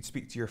if you could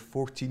speak to your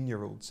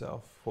 14-year-old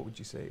self, what would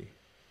you say?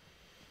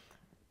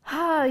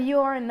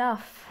 You're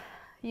enough.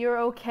 You're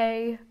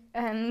okay,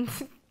 and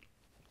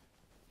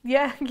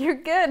yeah, you're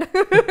good.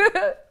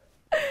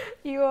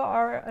 You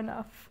are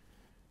enough.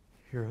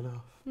 You're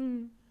enough.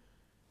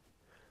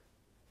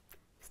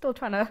 Still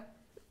trying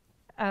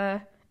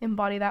to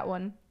embody that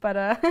one, but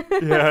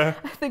Yeah.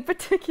 I think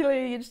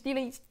particularly you just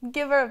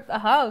give her a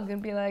hug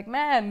and be like,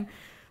 man,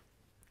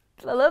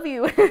 I love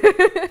you.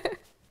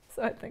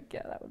 So I think,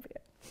 yeah, that would be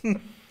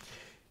it.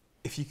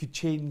 If you could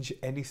change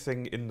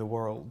anything in the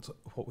world,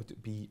 what would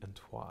it be and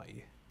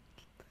why?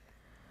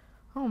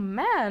 Oh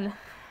man.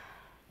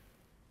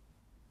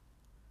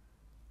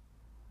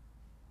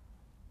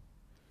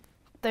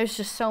 There's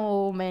just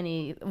so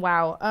many.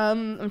 Wow.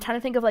 I'm trying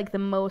to think of like the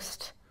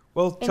most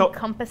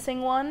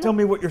encompassing one. Tell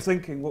me what you're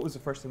thinking. What was the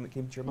first thing that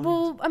came to your mind?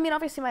 Well, I mean,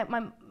 obviously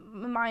my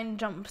mind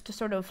jumps to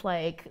sort of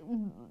like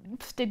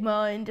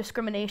stigma and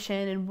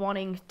discrimination and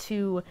wanting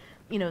to,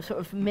 sort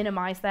of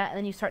minimize that. And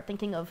then you start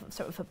thinking of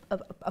sort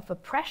of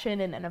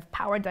oppression and of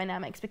power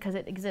dynamics, because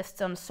it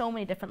exists on so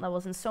many different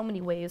levels in so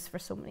many ways for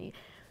so many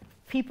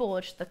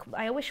people.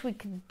 I wish we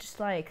could just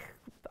like,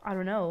 I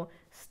don't know,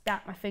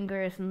 snap my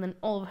fingers and then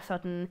all of a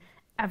sudden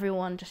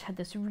everyone just had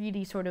this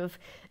really sort of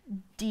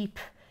deep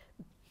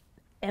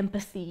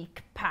empathy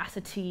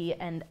capacity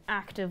and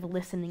active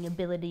listening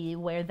ability,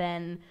 where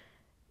then,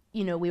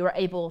 we were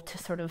able to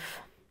sort of,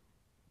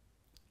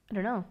 I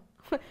don't know,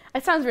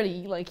 it sounds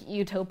really like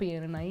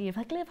utopian and naive,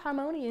 like live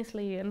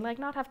harmoniously and like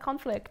not have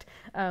conflict.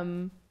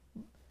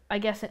 I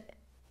guess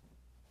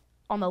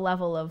on the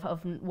level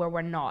of where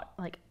we're not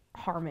like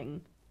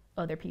harming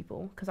other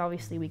people, because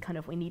obviously we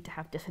need to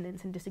have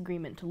dissonance and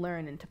disagreement to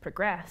learn and to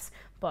progress,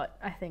 but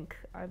I think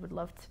I would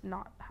love to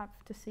not have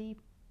to see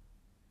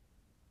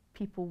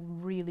people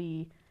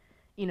really,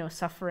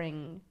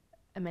 suffering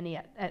at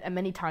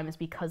many times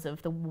because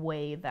of the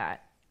way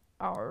that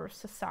our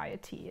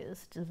society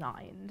is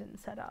designed and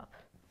set up.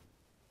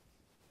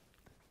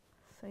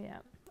 So yeah,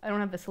 I don't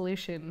have the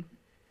solution,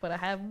 but I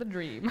have the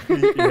dream.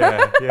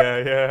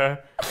 Yeah.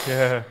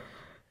 Yeah.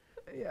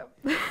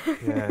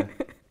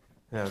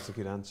 Yeah, that's a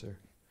good answer.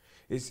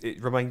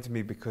 It reminds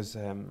me because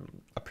a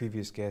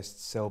previous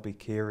guest, Selby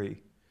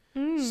Carey,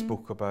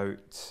 spoke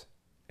about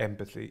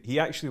empathy.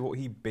 What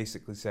he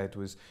basically said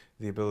was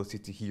the ability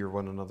to hear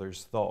one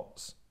another's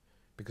thoughts,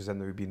 because then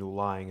there would be no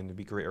lying and there'd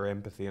be greater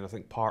empathy. And I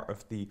think part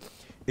of the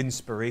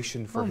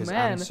inspiration for his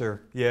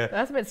answer,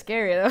 that's a bit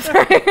scary though.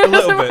 Sorry. a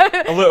little bit.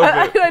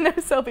 I know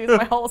Selby was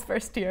my Hall's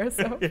first year,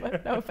 so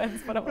but no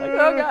offense, but I'm like,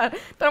 oh god, I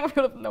don't want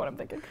people to know what I'm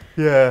thinking.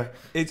 Yeah,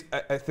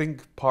 I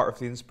think part of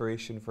the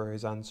inspiration for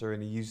his answer,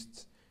 and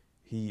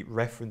he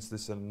referenced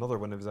this in another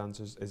one of his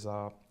answers, is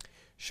a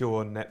show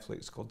on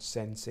Netflix called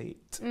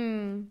Sense8.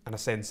 And a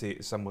Sense8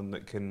 is someone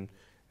that can,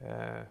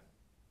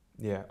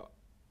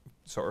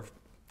 sort of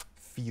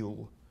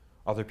feel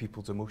other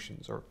people's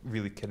emotions or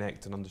really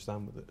connect and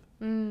understand with it.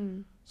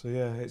 So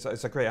yeah,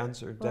 it's a great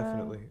answer,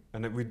 definitely.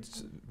 And it would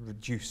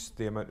reduce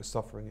the amount of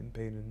suffering and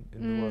pain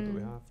in the world that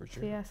we have, for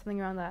sure. So yeah, something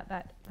around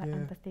that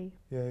empathy.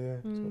 Yeah,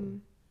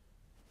 totally.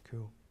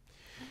 Cool.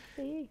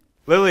 See.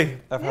 Lily,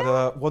 I've had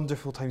a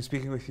wonderful time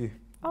speaking with you.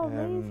 Oh,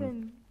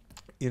 amazing.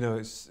 You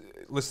know,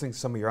 listening to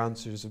some of your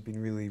answers have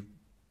been really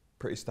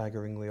pretty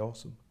staggeringly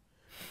awesome.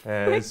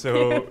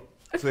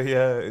 So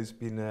yeah, it's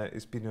been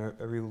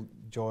a real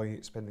joy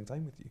spending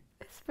time with you.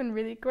 It's been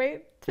really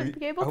great to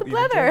be able to you've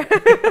blather.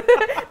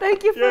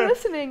 Thank you for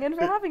listening and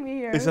for having me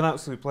here. It's an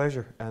absolute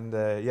pleasure, and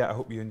I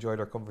hope you enjoyed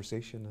our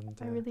conversation. And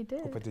I really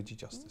did. Hope I did you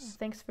justice. Yeah,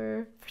 thanks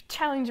for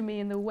challenging me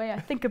in the way I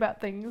think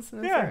about things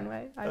in a certain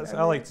way.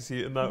 I like to see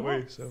it in that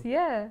way. So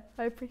yeah,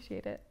 I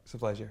appreciate it. It's a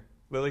pleasure.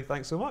 Lily,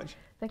 thanks so much.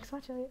 Thanks so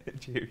much, Elliot.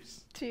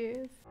 Cheers.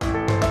 Cheers.